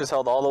now, clutch is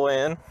held all the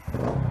way in.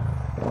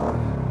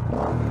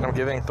 I'm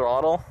giving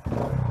throttle,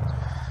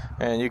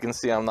 and you can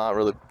see I'm not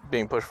really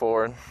being pushed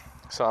forward.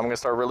 So I'm gonna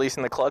start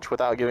releasing the clutch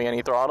without giving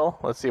any throttle.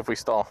 Let's see if we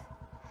stall.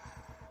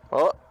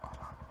 Oh,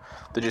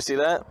 did you see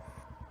that?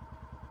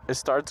 It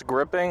starts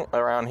gripping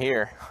around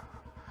here.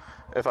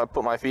 If I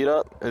put my feet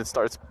up, it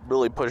starts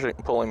really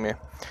pulling me.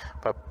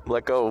 If I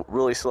let go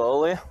really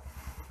slowly,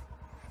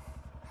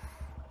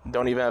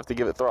 don't even have to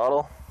give it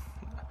throttle,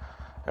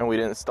 and we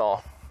didn't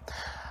stall.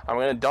 I'm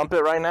gonna dump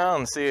it right now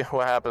and see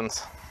what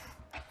happens.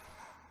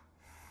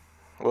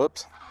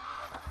 Whoops.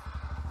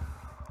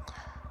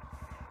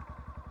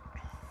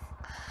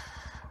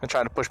 And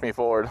try to push me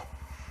forward.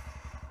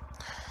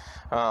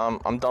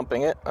 I'm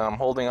dumping it. I'm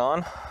holding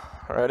on.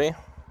 Ready,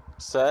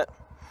 set.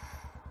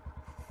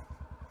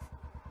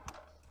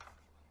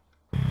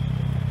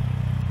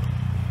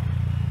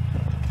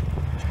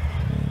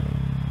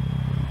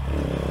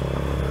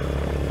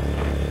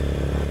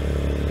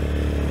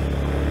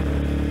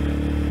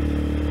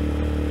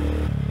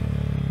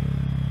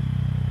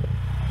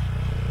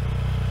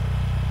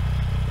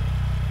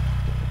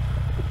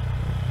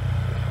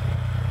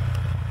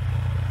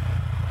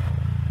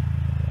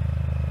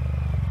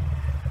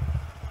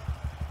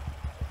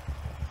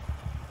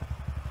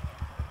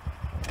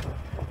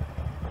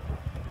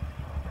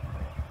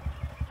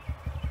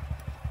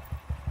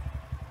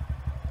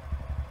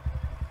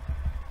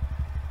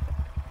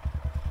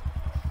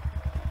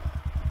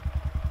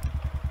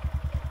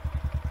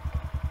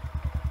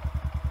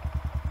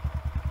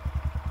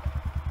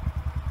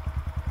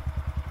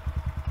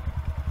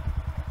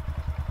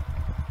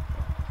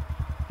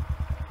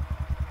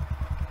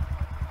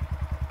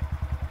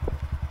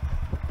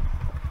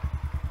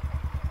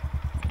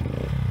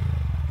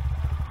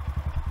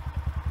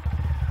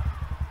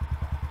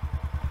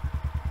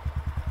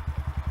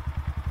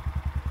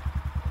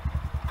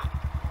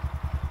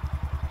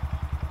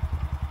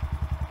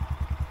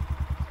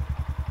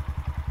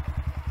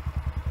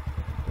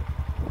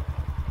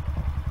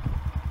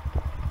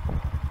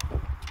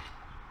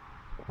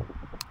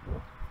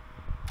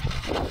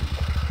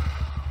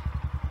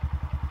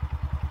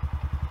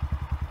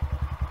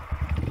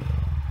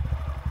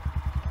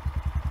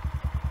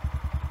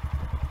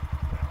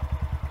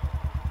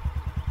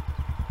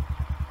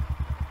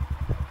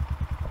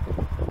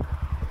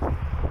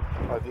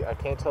 I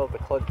can't tell if the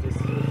clutch is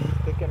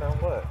sticking or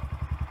what.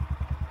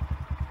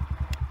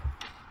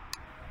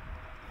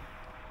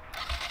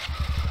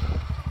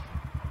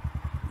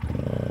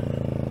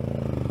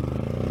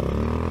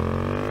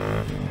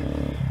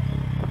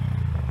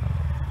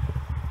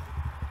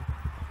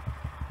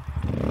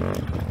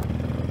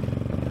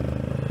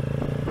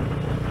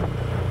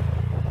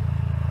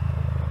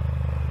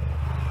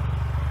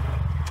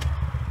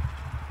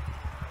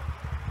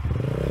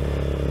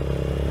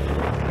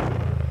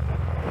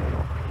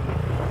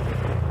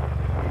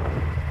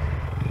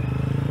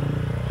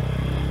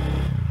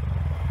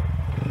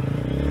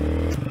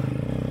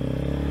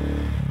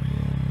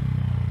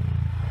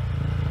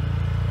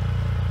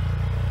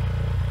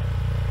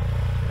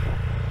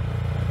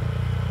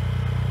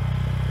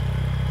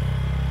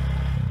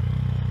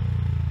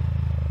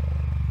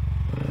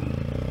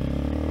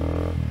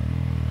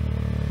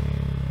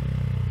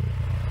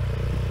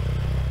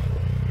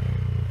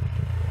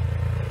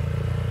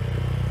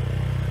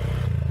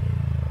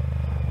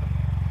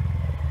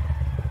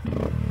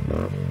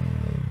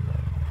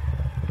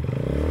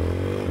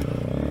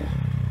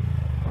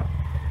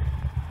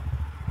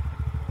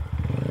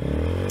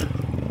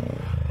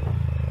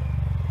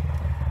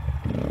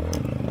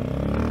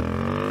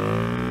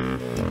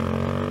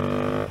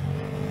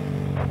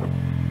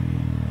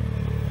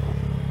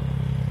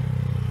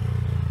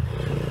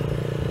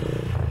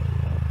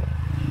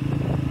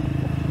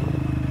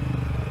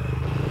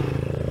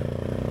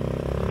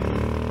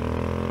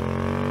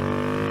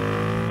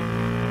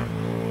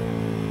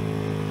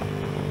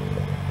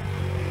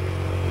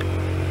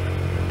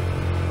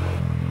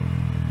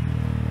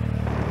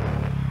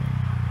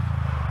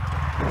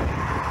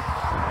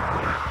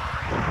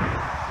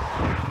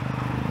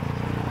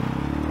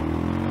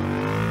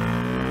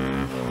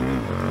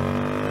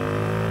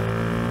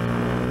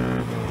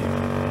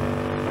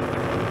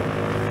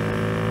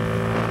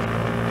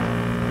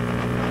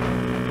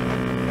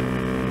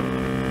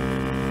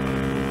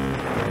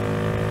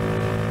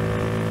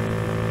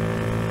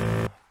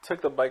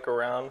 Took the bike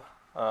around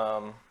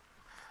on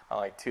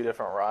like 2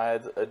 different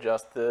rides,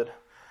 adjusted,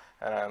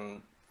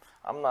 and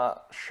I'm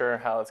not sure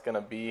how it's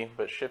gonna be,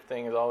 but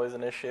shifting is always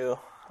an issue.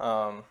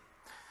 But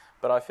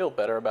I feel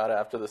better about it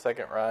after the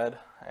second ride,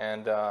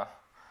 and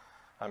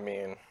I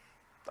mean,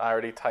 I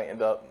already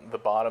tightened up the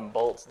bottom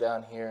bolts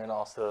down here and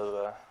also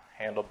the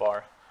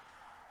handlebar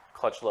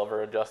clutch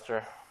lever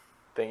adjuster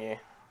thingy.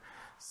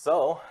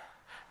 So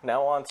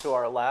now on to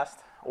our last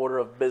order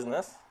of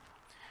business,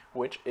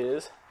 which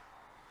is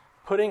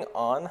putting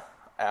on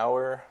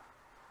our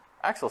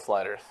axle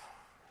sliders.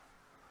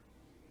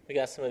 We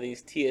got some of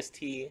these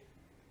TST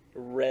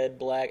red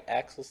black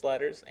axle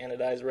sliders,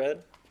 anodized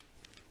red.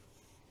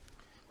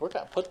 Where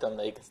can I put them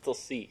that you can still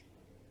see?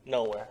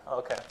 Nowhere.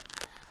 Okay.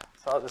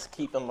 So I'll just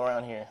keep them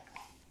around here.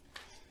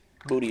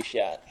 Booty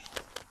shot.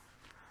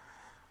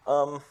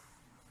 I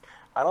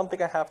don't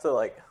think I have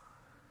to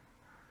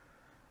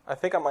I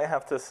think I might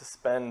have to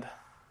suspend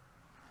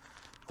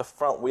the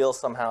front wheel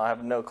somehow. I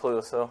have no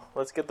clue, so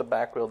let's get the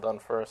back wheel done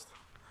first.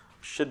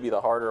 Should be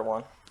the harder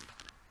one.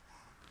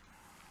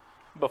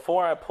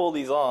 Before I pull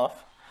these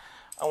off,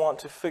 I want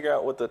to figure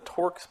out what the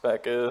torque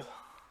spec is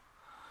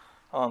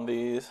on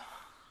these,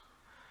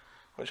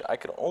 which I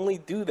could only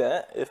do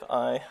that if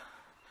I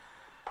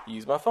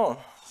use my phone.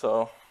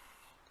 So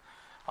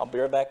I'll be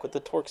right back with the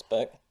torque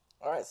spec.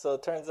 Alright, so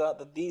it turns out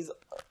that these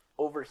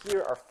over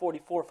here are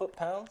 44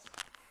 foot-pounds.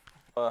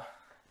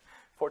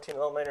 14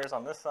 millimeters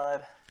on this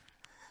side,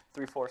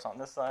 3/4 on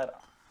this side,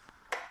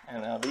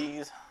 and now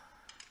these.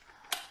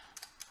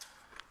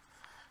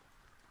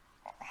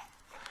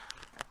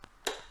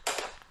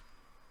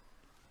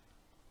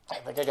 I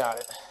think I got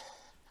it.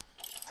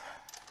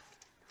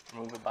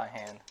 Move it by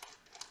hand.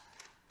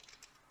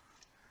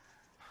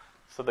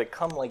 So they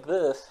come like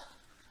this,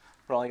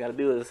 but all I gotta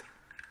do is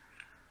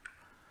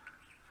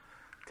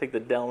take the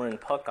Delrin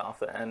puck off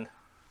the end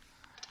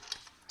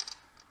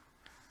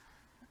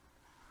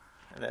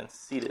and then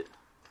seat it.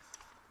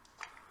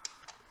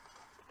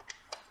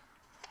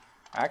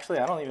 Actually,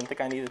 I don't even think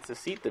I needed to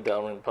seat the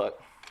Delrin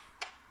puck.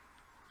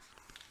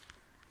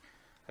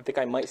 I think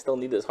I might still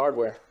need this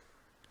hardware.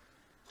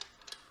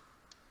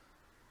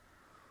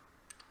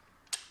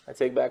 I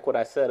take back what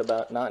I said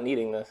about not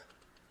needing this.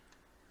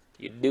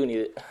 You do need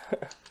it.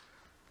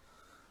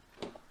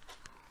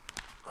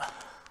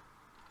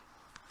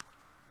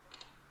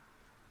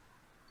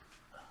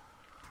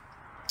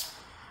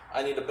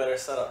 I need a better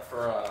setup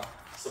for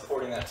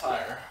supporting that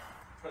tire.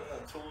 Putting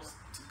the tools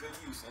to good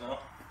use, you know?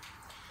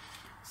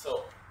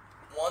 So,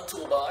 one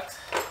toolbox,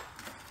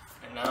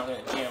 and now I'm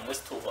going to jam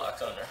this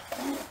toolbox under.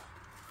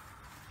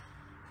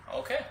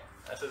 Okay,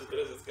 that's as good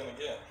as it's going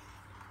to get.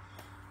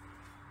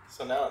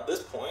 So now at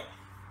this point,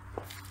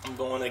 I'm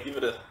going to give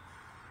it a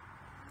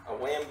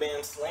wham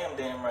bam slam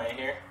dam right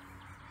here.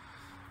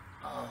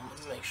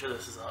 Let's make sure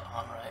this is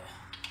on right.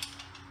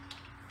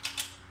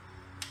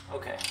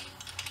 Okay.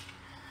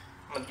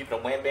 I'm going to give it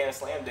a wham bam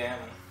slam dam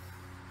and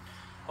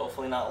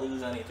hopefully not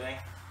lose anything.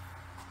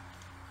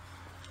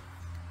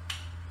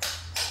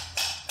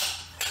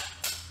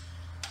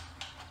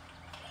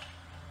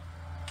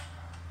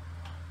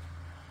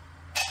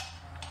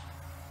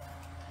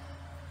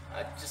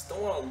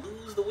 don't want to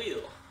lose the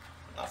wheel.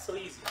 Not so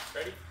easy.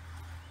 Ready?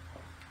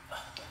 I'm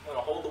going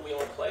to hold the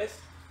wheel in place.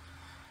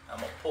 I'm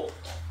going to pull.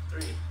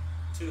 3,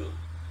 2,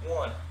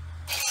 1.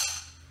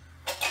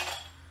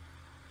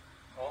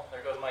 Well,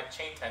 there goes my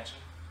chain tension.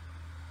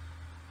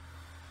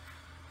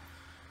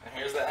 And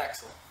here's the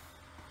axle.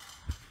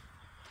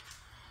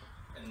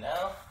 And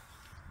now,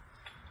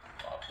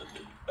 pop the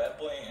big bad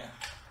boy in.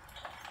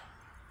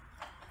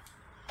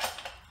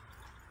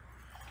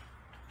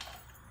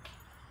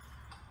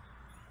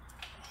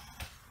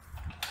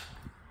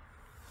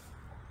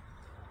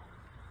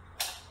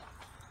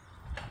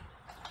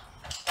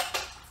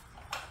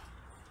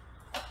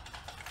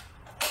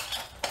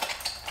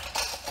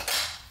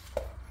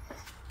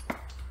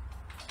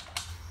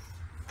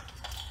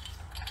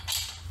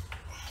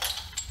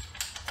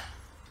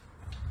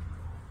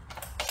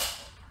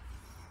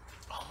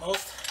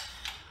 Almost.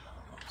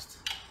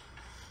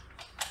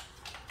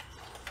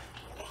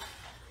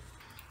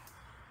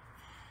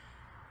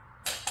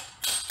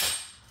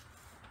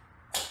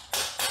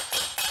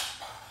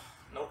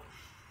 Nope.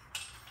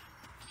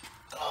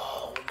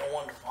 Oh, no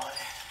wonder why.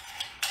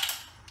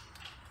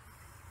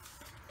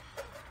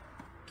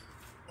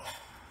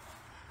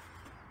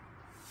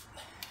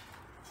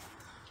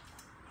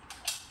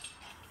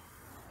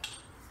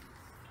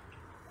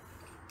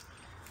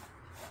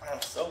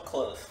 I'm so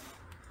close.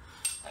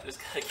 I just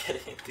gotta get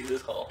it through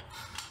this hole.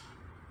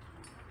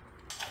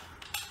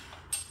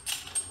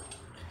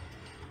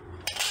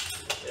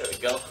 There we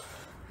go.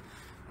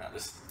 Now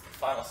just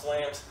final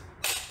slams.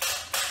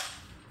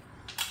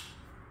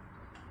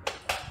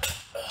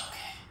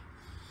 Okay.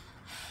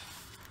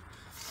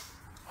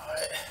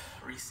 Alright,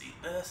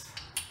 reseat this.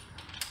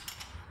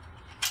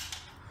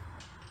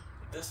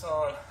 Put this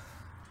on.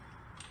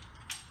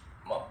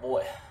 My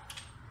boy.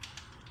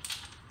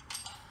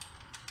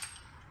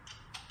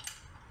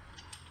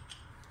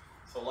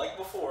 So like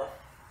before,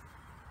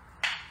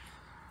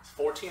 it's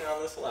 14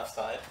 on this left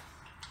side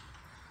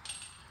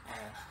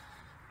and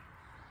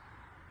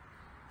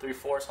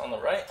 3/4 on the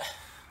right.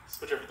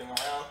 Switch everything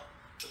around.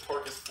 The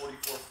torque is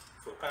 44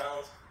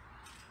 foot-pounds.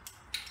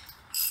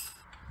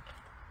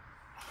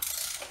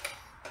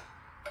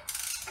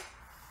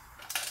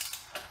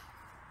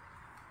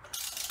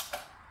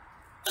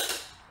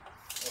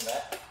 And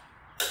that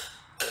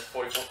is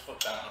 44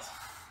 foot-pounds.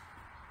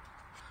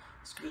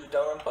 Screw the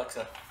down pucks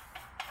in.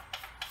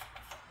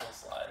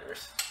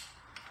 Sliders.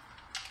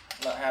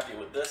 I'm not happy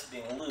with this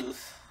being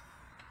loose,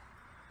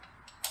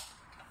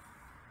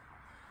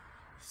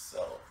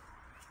 so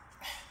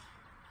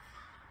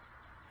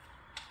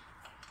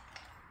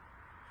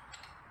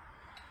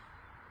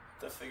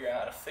to figure out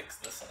how to fix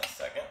this in a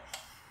second,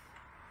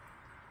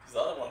 because the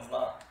other one's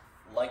not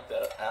like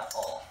that at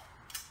all.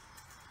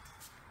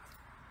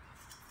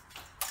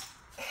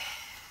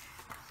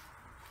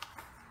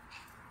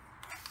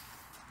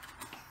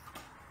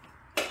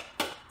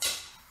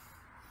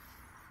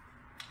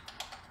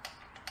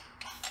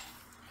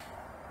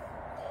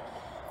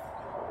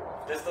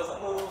 This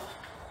doesn't move,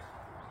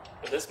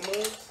 but this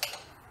moves.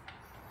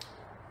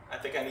 I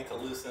think I need to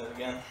loosen it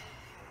again.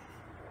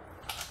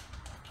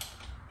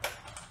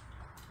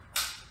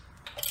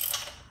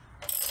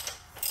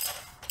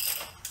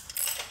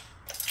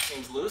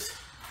 Seems loose.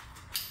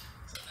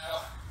 So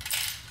now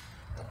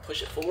I'll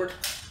push it forward.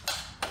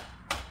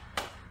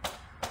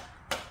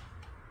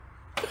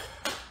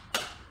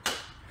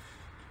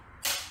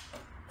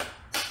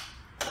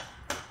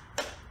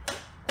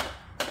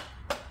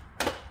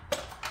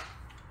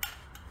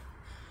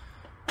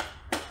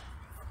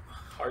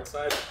 Hard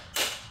side,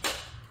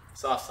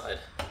 soft side.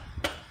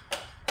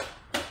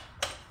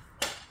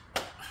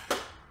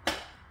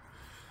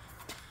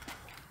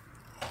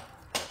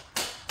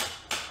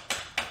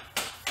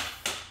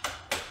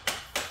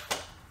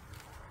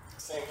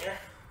 Same here.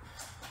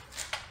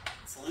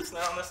 It's loose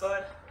now on this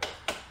side.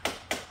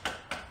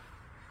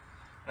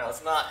 Now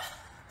it's not.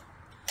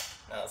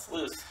 Now it's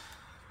loose.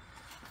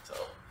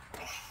 So,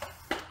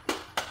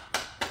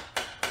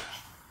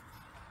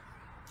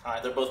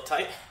 alright, they're both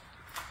tight.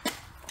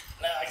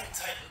 Now I can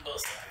tighten both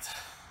sides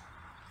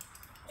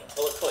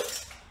until it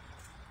clicks.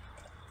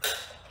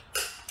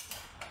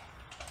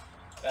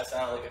 That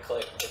sounded like a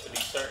click, but to be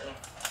certain,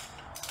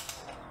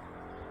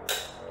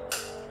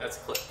 that's a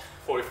click.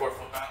 44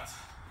 foot-pounds.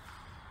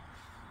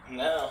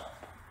 Now,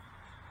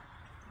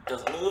 it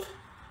doesn't move.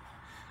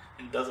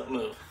 It doesn't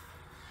move.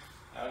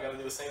 Now I gotta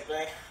do the same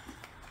thing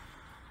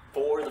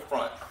for the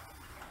front.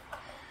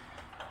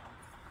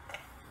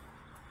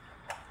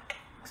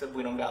 Except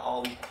we don't got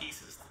all these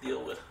pieces to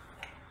deal with.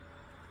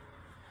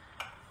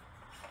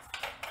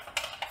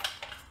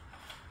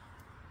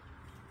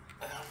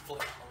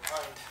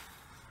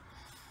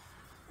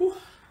 Whew.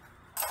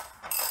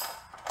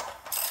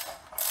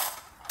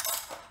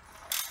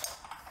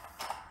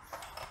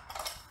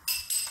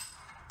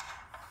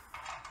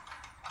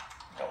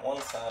 Got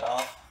one side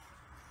off.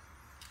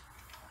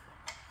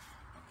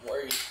 I'm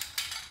worried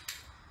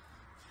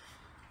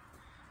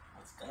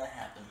what's gonna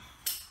happen.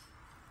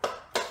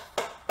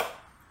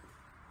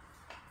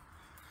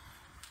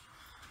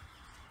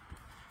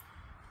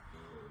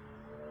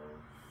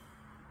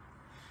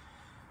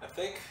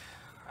 think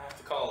I have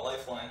to call a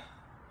lifeline.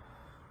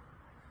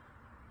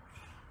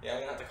 Yeah, I'm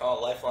gonna have to call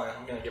a lifeline.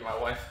 I'm gonna get my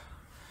wife.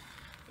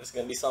 This is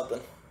gonna be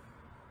something.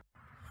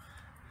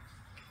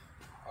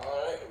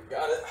 Alright, we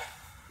got it.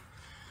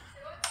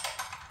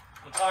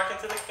 I'm talking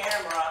to the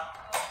camera.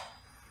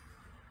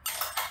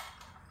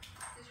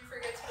 Did you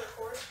forget to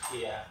record?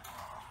 Yeah.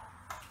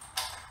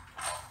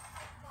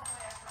 Not my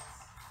efforts.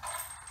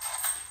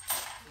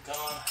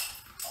 Gone.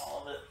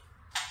 All of it.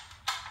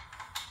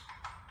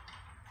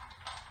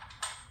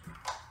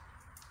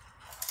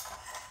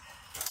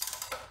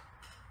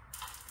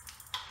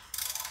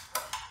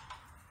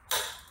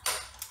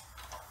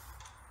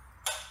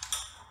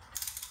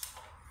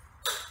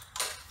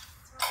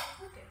 It's not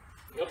cooking.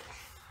 Yep.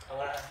 I'm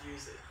gonna have to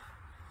use it.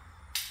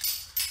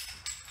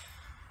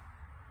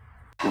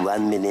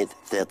 1 minute,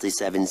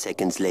 37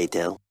 seconds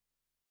later.